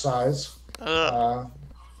 large size. Ugh.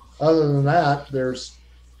 Other than that, there's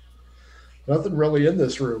nothing really in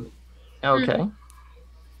this room. Okay.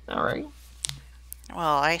 All right.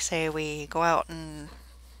 Well, I say we go out and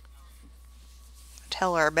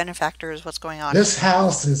tell our benefactors what's going on. This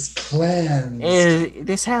house is cleansed.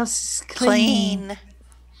 This house is clean. Clean.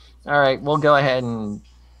 All right, we'll go ahead and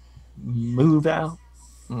move out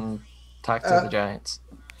and talk to the giants.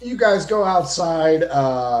 You guys go outside.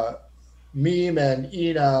 Meme and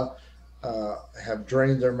Ina have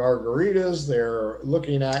drained their margaritas. They're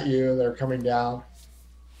looking at you. They're coming down.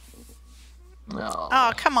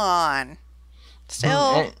 Oh, come on.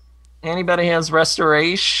 Still. Anybody has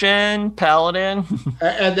restoration, paladin?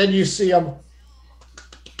 And then you see them.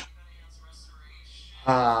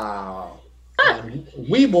 And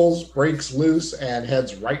Weebles breaks loose and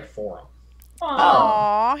heads right for him.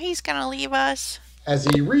 Aw, he's gonna leave us. As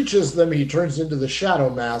he reaches them, he turns into the Shadow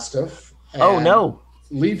Mastiff. And Oh, no.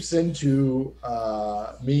 Leaps into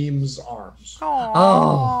Meme's arms.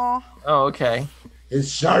 Aw. Oh, okay.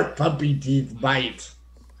 His sharp puppy teeth bite.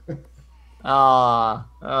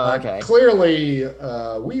 Okay. Clearly,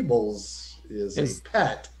 Weebles is a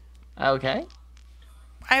pet. Okay.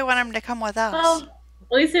 I want him to come with us. Well,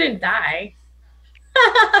 at least he didn't die.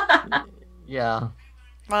 Yeah.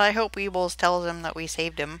 Well, I hope Weebles tells him that we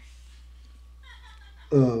saved him.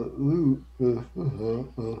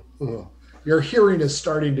 Your hearing is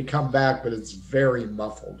starting to come back, but it's very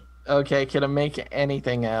muffled. Okay, can I make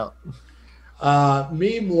anything out?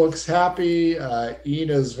 Meme looks happy.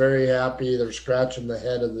 Ina's very happy. They're scratching the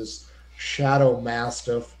head of this Shadow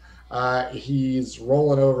Mastiff. He's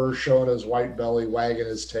rolling over, showing his white belly, wagging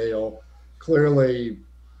his tail. Clearly,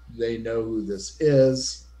 they know who this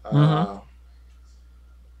is.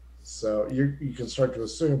 So you can start to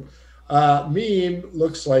assume. Meme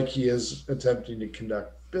looks like he is attempting to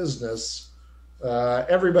conduct business.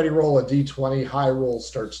 Everybody roll a d20. High roll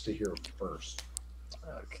starts to hear first.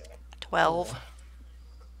 Okay. 12.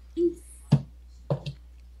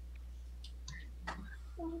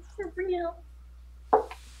 For real.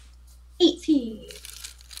 18.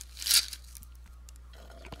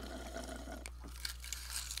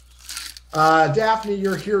 Daphne,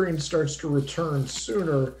 your hearing starts to return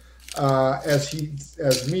sooner as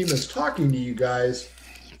Meme is talking to you guys.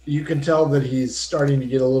 You can tell that he's starting to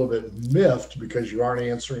get a little bit miffed because you aren't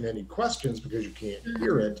answering any questions because you can't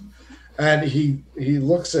hear it. And he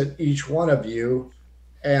looks at each one of you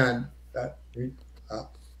and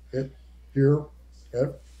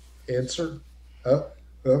answer.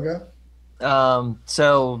 Okay.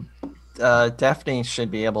 So Daphne should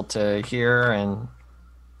be able to hear and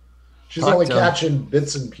She's talk only to him. catching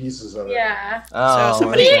bits and pieces of it. Yeah. Oh, So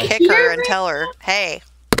somebody okay. can kick her and tell her, hey.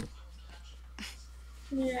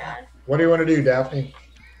 Yeah. What do you want to do, Daphne?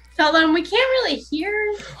 Tell them we can't really hear.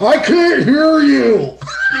 I can't hear you!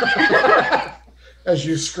 As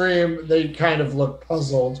you scream, they kind of look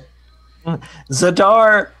puzzled.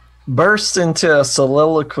 Zadar bursts into a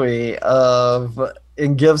soliloquy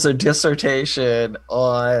and gives a dissertation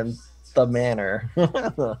on the manor.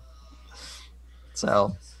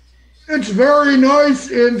 So It's very nice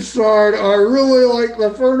inside. I really like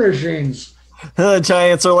the furnishings. the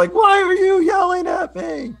giants are like, "Why are you yelling at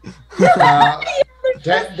me?"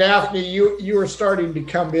 Daphne, you are starting to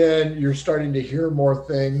come in. You're starting to hear more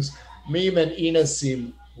things. Meme and Ina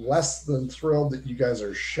seem less than thrilled that you guys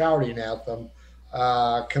are shouting at them.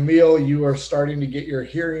 Camille, you are starting to get your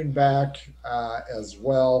hearing back as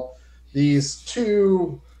well. These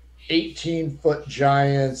two 18-foot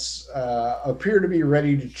giants appear to be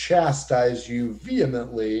ready to chastise you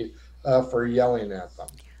vehemently for yelling at them.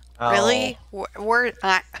 Really?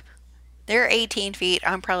 They're 18 feet.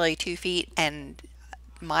 I'm probably 2 feet, and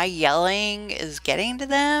my yelling is getting to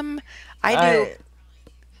them. I do.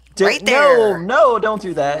 Right there. No, don't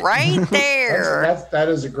do that. Right there. That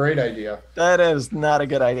is a great idea. That is not a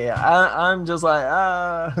good idea. I'm just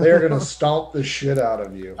like, They're going to stomp the shit out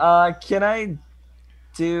of you. Can I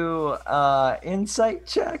do insight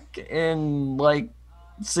check and like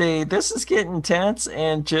see this is getting tense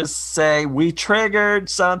and just say we triggered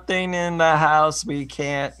something in the house we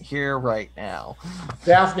can't hear right now?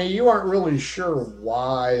 Daphne, you aren't really sure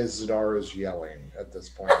why Zadar is yelling at this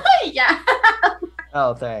point. Yeah.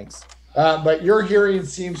 Oh, thanks. But your hearing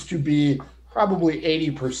seems to be probably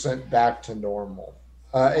 80% back to normal.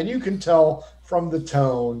 And you can tell from the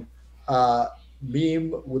tone,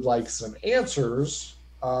 Meme would like some answers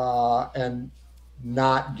and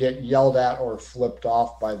not get yelled at or flipped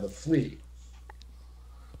off by the fleet.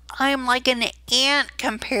 I'm like an ant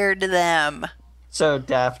compared to them. So,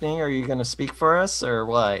 Daphne, are you going to speak for us or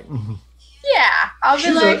what? Yeah, I'll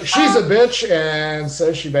be like, she's a bitch and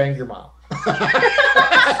says she banged your mom.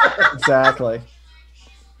 Exactly.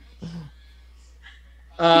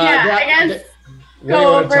 Yeah, I guess what do you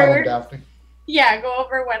want to tell them, Daphne? Yeah, go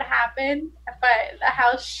over what happened, but the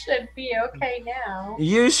house should be okay now.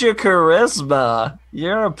 Use your charisma.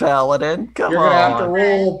 You're a paladin. Come You're on. going to have to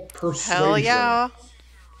roll persuasion. Hell yeah.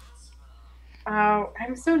 Oh,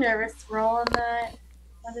 I'm so nervous to roll on that.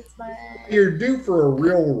 What is my... You're due for a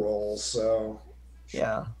real roll, so...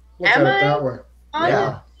 Yeah. Look at it that way.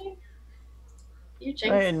 Yeah. You Go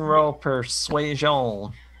ahead and roll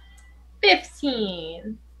persuasion.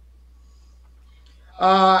 15.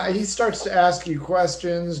 He starts to ask you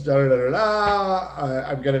questions.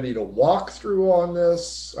 I'm going to need a walkthrough on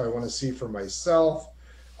this. I want to see for myself.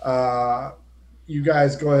 You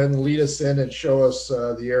guys go ahead and lead us in and show us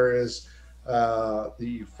the areas that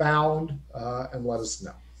you found and let us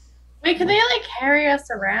know. Wait, can they like carry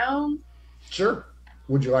us around? Sure.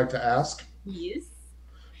 Would you like to ask? Yes.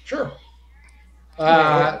 Sure.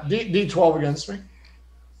 D12 against me.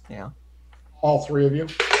 Yeah. All three of you.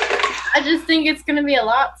 I just think it's going to be a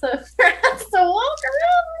lot for us to walk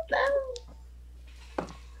around with them.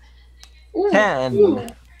 Ooh. 10. Ooh.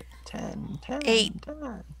 10. 8.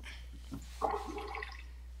 10.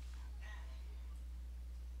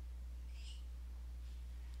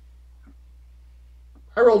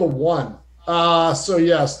 I rolled a 1. So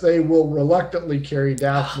yes, they will reluctantly carry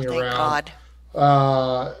Daphne Thank around.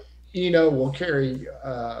 God. Eno will carry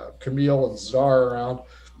Camille and Zadar around.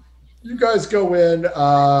 You guys go in.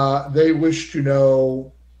 They wish to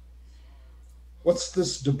know, what's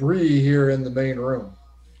this debris here in the main room?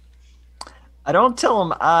 I don't tell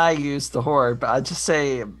them I used the horde, but I just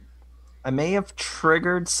say I may have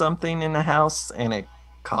triggered something in the house and it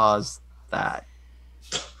caused that.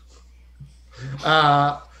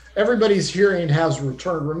 Everybody's hearing has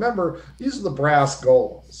returned. Remember, these are the brass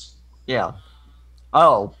golems. Yeah.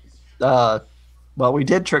 Oh. Well, we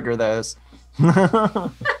did trigger those.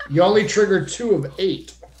 You only triggered 2 of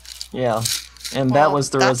 8. Yeah. And that was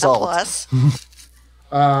the that's result. A plus.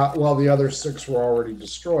 Well, the other 6 were already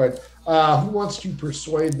destroyed. Who wants to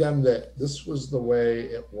persuade them that this was the way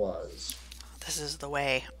it was? This is the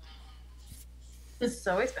way. This has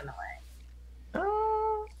always been the way.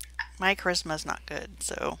 My charisma's not good,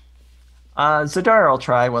 so. Zadar will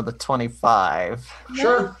try with a 25.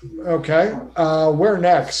 Sure. Okay. Where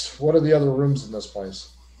next? What are the other rooms in this place?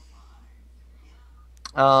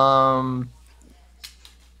 Yeah,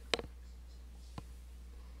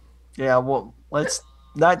 well, let's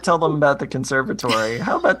not tell them about the conservatory.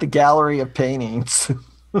 How about the gallery of paintings?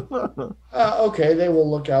 Okay, they will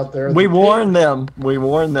look out there. We warned them. We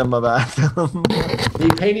warned them about them.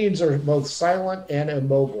 The paintings are both silent and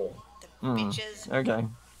immobile. Okay.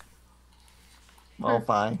 Well,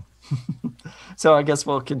 fine. So I guess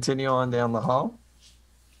we'll continue on down the hall.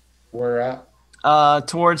 Where at?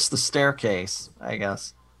 Towards the staircase, I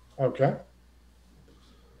guess. Okay.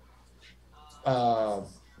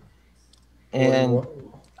 And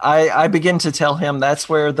I begin to tell him that's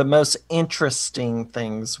where the most interesting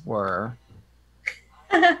things were.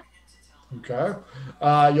 Okay.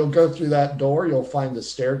 You'll go through that door. You'll find the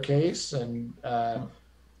staircase, and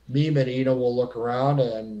Meme and Ina will look around,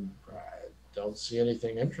 and I don't see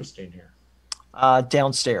anything interesting here.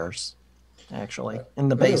 Downstairs, actually, in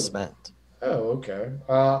the basement. Oh, okay.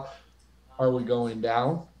 Are we going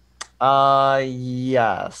down?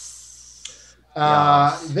 Yes.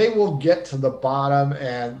 They will get to the bottom,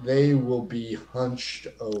 and they will be hunched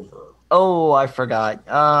over. Oh, I forgot.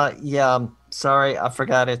 Yeah, sorry, I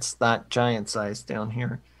forgot it's not giant size down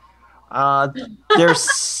here. There's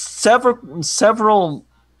several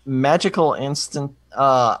magical instant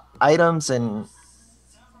items and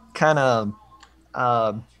kind of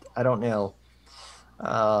I don't know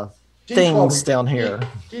things down here.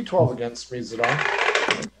 D12 against me,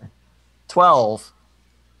 Zadar. 12.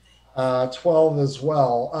 12 as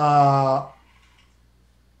well.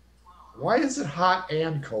 Why is it hot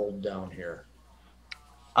and cold down here?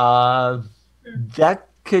 That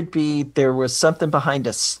could be there was something behind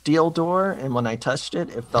a steel door, and when I touched it,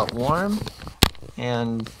 it felt warm.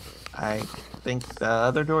 And I think the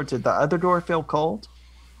other door, did the other door feel cold?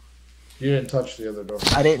 You didn't touch the other door.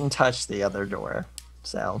 I didn't touch the other door,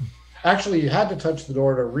 so. Actually, you had to touch the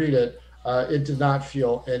door to read it. It did not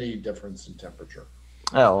feel any difference in temperature.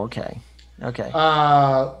 Oh, okay. Okay.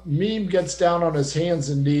 Meme gets down on his hands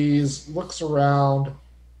and knees, looks around.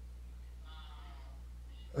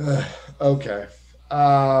 Okay.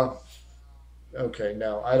 Okay,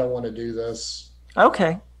 no, I don't want to do this.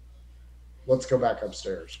 Okay. Let's go back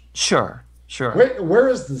upstairs. Sure. Sure. Where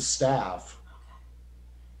is the staff?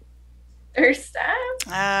 There's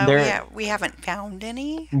staff? We haven't found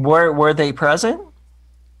any. Were they present?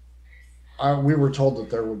 We were told that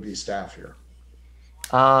there would be staff here.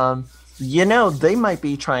 They might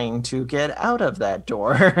be trying to get out of that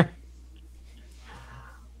door.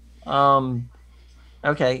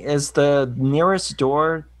 Okay, is the nearest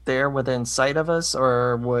door there within sight of us,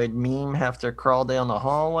 or would Meme have to crawl down the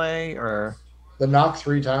hallway, or? The knock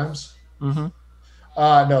 3 times? Mm-hmm.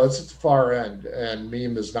 No, it's at the far end, and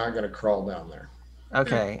Meme is not going to crawl down there.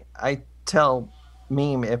 Okay, I tell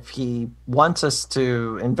Meme if he wants us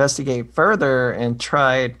to investigate further and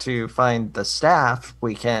try to find the staff,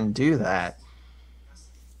 we can do that.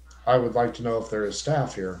 I would like to know if there is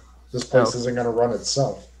staff here. This place isn't going to run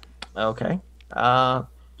itself. Okay.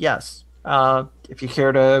 Yes. If you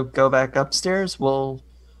care to go back upstairs, we'll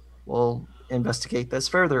investigate this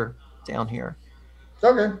further down here.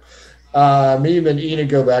 Okay. Meme and Ina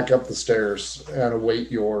go back up the stairs and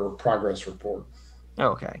await your progress report.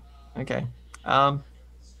 Okay.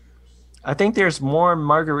 I think there's more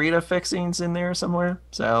margarita fixings in there somewhere,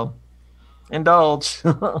 so indulge.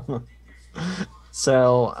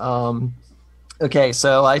 Okay,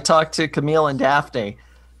 so I talked to Camille and Daphne.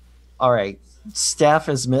 All right, staff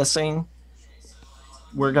is missing.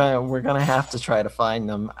 We're gonna have to try to find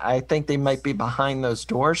them. I think they might be behind those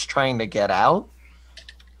doors trying to get out,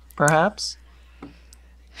 perhaps.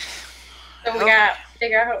 So we gotta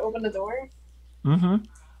figure out how to open the door? Mm-hmm.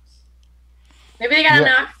 Maybe they gotta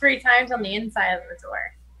knock 3 times on the inside of the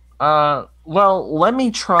door. Well, let me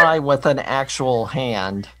try with an actual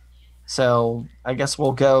hand. So I guess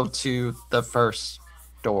we'll go to the first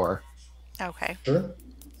door. Okay. Sure.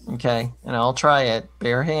 Okay, and I'll try it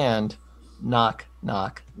bare hand. Knock,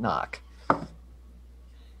 knock, knock.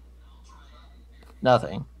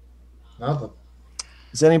 Nothing. Nothing.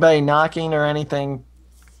 Is anybody knocking or anything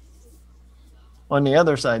on the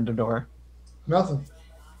other side of the door? Nothing.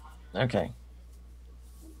 Okay.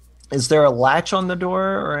 Is there a latch on the door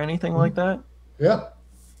or anything like that? Yeah.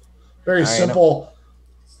 Very simple,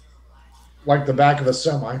 like the back of a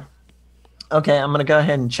semi. Okay, I'm going to go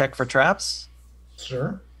ahead and check for traps.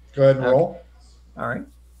 Sure. Go ahead and roll. All right.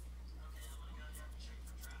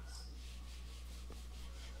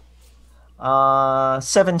 Uh,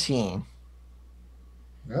 17.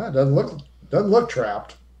 Yeah, it doesn't look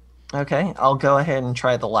trapped. Okay, I'll go ahead and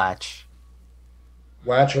try the latch.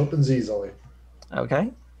 Latch opens easily.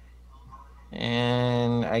 Okay.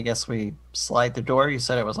 And I guess we slide the door. You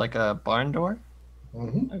said it was like a barn door?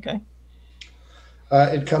 Mm-hmm. Okay.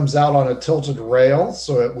 It comes out on a tilted rail,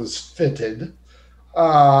 so it was fitted.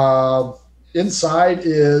 Inside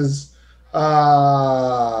is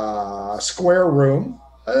a square room,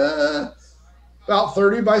 about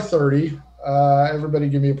 30 by 30. Everybody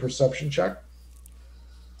give me a perception check.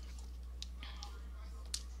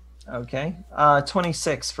 Okay.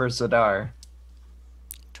 26 for Zadar.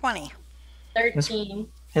 20. 13.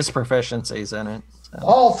 His proficiency's in it. So.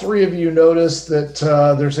 All 3 of you notice that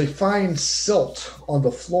there's a fine silt on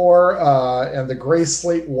the floor, and the gray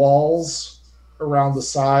slate walls around the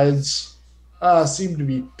sides seem to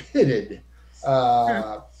be pitted,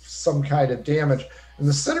 some kind of damage. In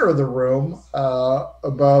the center of the room,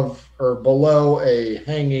 above or below a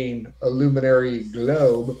hanging luminary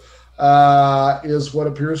globe, is what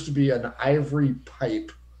appears to be an ivory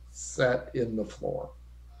pipe set in the floor.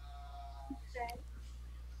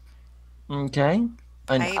 Okay.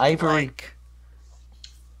 An Pipe ivory.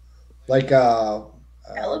 Like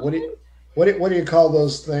what do you call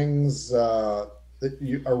those things? A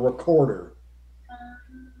recorder,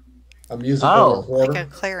 a musical recorder, like a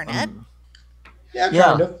clarinet. Yeah,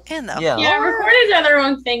 kind of. In the Yeah, recorders are their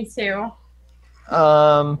own thing too.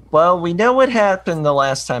 Well, we know what happened the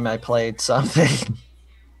last time I played something.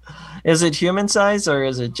 Is it human size or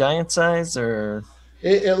is it giant size or?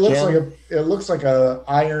 It looks like a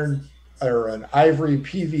iron or an ivory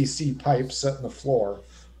PVC pipe set in the floor.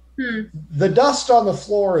 The dust on the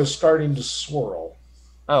floor is starting to swirl.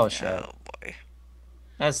 Oh shit! Oh boy,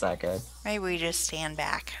 that's not good. maybe we just stand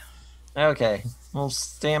back. Okay, we'll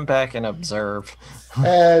stand back and observe.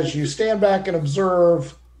 As you stand back and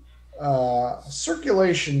observe,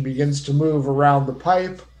 circulation begins to move around the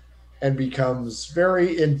pipe and becomes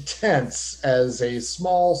very intense as a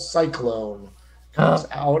small cyclone comes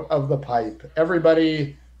out of the pipe.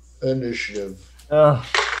 Everybody, initiative.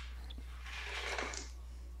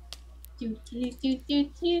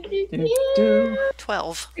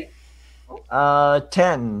 12.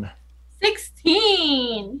 10.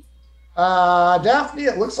 16. Daphne,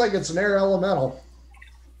 it looks like it's an air elemental.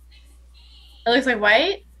 It looks like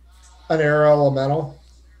white. An air elemental.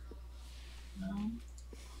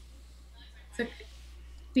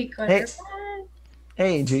 Be good Hey. or bad?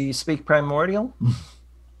 Hey, do you speak Primordial?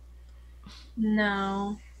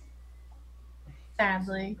 No.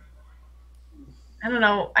 Sadly. I don't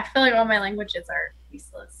know. I feel like all my languages are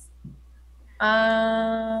useless.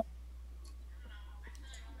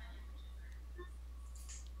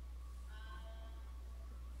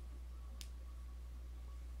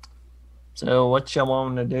 So what you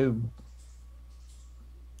want to do?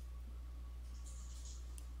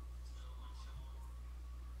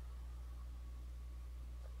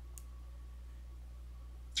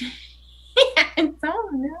 I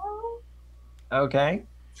don't know. Okay.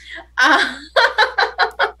 Uh,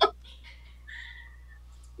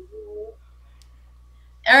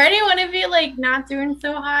 are any one of you like not doing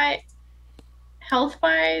so hot health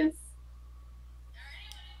wise?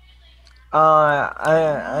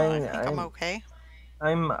 I think I'm okay.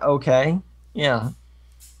 I'm okay. Yeah.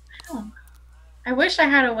 I wish I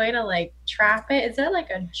had a way to like trap it. Is there like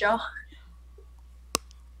a jar?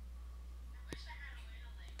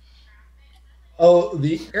 Oh,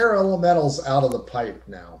 the air elemental's out of the pipe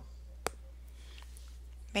now.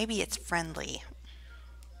 Maybe it's friendly.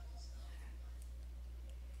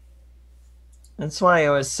 That's why I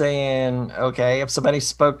was saying, okay, if somebody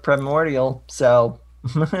spoke Primordial, so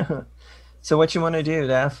so what you want to do,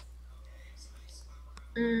 Daph?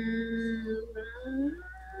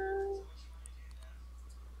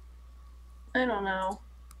 I don't know.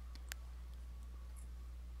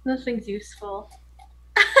 Nothing's useful.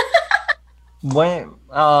 What's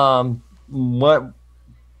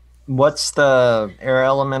the air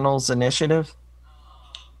elemental's initiative?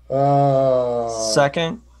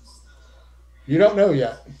 Second? You don't know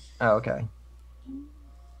yet. Oh, okay.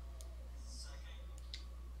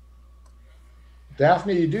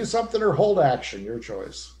 Daphne, you do something or hold action, your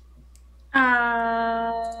choice.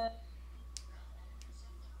 I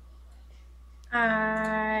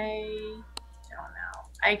don't know.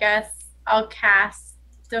 I guess I'll cast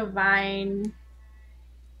Divine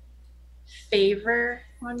Favor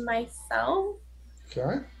on myself.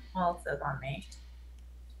 Okay. Well, it says on me.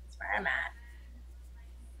 That's where I'm at.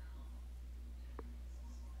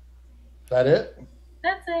 That it?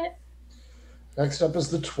 That's it. Next up is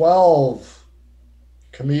the 12.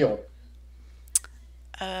 Camille.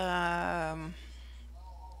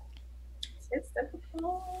 It's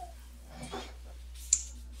difficult.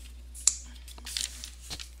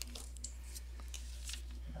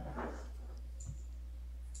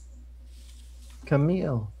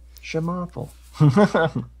 Camille. Shemawful.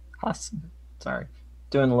 Awesome. Sorry.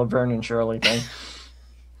 Doing the Laverne and Shirley thing.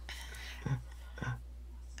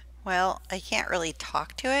 Well, I can't really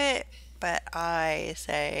talk to it, but I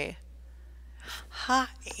say, "Hi,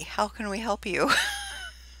 how can we help you?"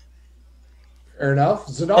 Fair enough.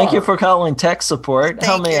 Zadar. Thank you for calling tech support.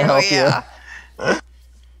 How may I help you?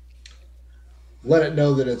 Let it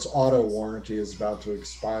know that its auto warranty is about to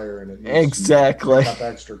expire and it needs Exactly. to pick up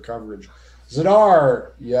extra coverage.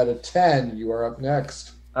 Zadar, you had a 10. You are up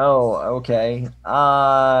next. Oh, okay.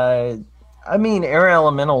 I mean, air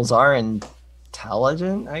elementals are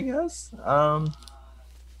intelligent, I guess.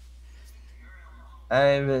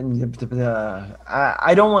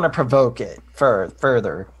 I don't want to provoke it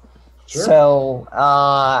further. Sure. So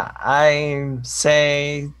I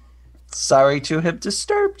say, sorry to have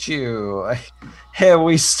disturbed you. Here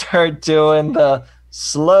we start doing the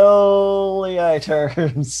slowly I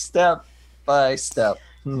turn step by step,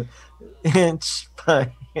 inch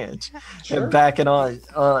by inch, Sure. and backing on,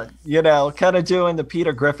 kind of doing the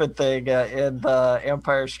Peter Griffin thing in the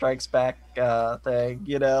Empire Strikes Back thing,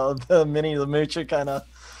 the Minnie the Moocher kind of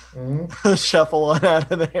shuffle on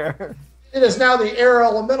out of there. It is now the air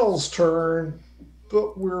elemental's turn,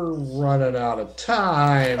 but we're running out of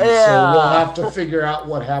time. Yeah. So we'll have to figure out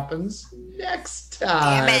what happens next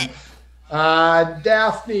time. Damn it.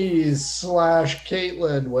 Daphne /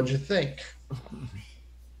 Caitlin, what'd you think?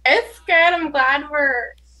 It's good. I'm glad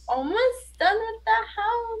we're almost done with the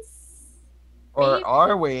house. Or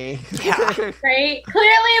are we? Yeah. Right?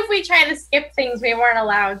 Clearly, if we try to skip things, we weren't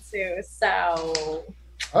allowed to. So.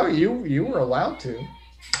 Oh, you were allowed to.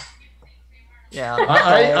 Yeah.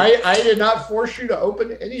 I did not force you to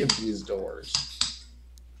open any of these doors.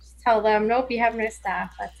 Just tell them, nope, you have no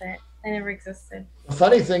staff. That's it. They never existed. The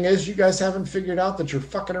funny thing is, you guys haven't figured out that you're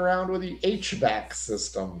fucking around with the HVAC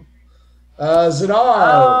system.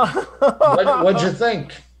 Zadar, what'd you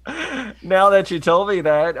think? Now that you told me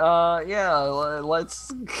that,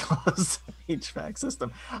 let's close the HVAC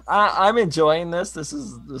system. I'm enjoying this. This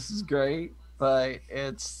is great, but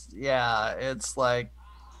it's like,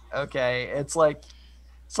 okay, it's like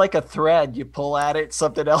a thread. You pull at it,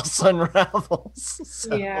 something else unravels.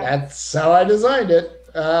 So. Yeah. That's how I designed it.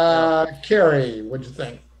 Carrie, what'd you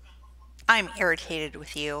think? I'm irritated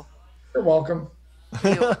with you. You're welcome.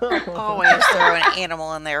 You always throw an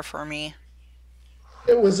animal in there for me.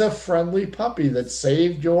 It was a friendly puppy that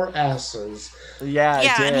saved your asses. Yeah, it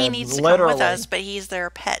Yeah, did. and he needs to Literally. come with us, but he's their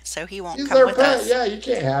pet, so he won't He's come their with pet. us. Yeah, you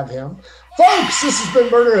can't have him. Folks, this has been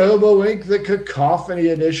Murder Hobo Inc., the Cacophony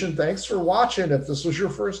edition. Thanks for watching. If this was your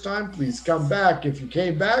first time, please come back. If you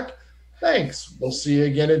came back, thanks. We'll see you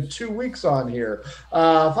again in 2 weeks on here.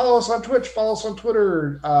 Follow us on Twitch. Follow us on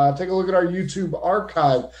Twitter. Take a look at our YouTube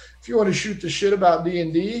archive. If you want to shoot the shit about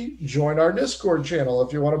D&D, join our Discord channel.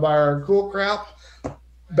 If you want to buy our cool crap,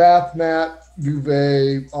 bath mat,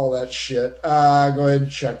 duvet, all that shit, go ahead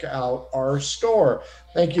and check out our store.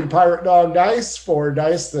 Thank you to Pirate Dog Dice for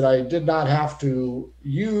dice that I did not have to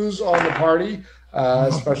use on the party,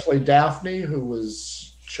 especially Daphne, who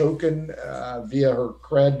was choking via her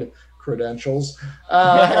credentials.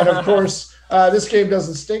 And of course, this game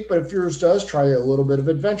doesn't stink, but if yours does, try a little bit of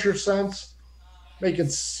Adventure Sense. Make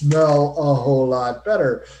it smell a whole lot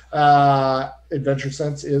better. Adventure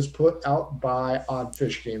Sense is put out by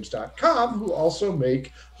oddfishgames.com, who also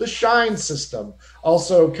make the Shine system.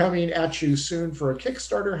 Also coming at you soon for a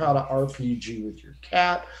Kickstarter, how to RPG with your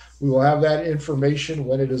cat. We will have that information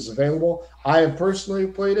when it is available. I have personally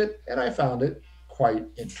played it, and I found it quite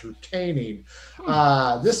entertaining.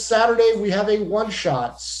 This Saturday, we have a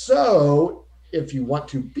one-shot. So if you want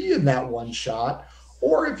to be in that one-shot,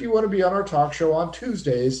 or if you want to be on our talk show on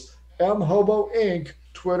Tuesdays, mhobo Inc.,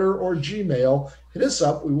 Twitter or Gmail, hit us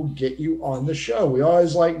up. We will get you on the show. We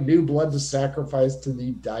always like new blood to sacrifice to the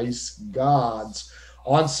dice gods.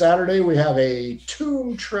 On Saturday, we have a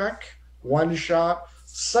Tomb Trek one-shot.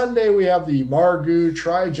 Sunday, we have the Margu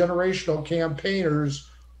Tri-Generational Campaigners,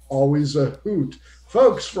 always a hoot.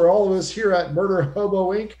 Folks, for all of us here at Murder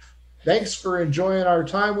Hobo Inc., thanks for enjoying our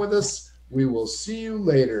time with us. We will see you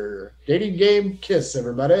later. Dating game kiss,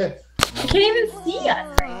 everybody. You can't even see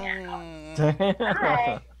us right now.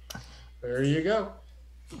 Hi. There you go.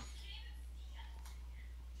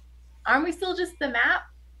 Aren't we still just the map?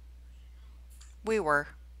 We were.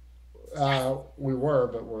 We were,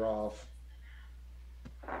 but we're off.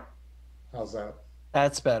 How's that?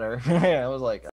 That's better. I was like,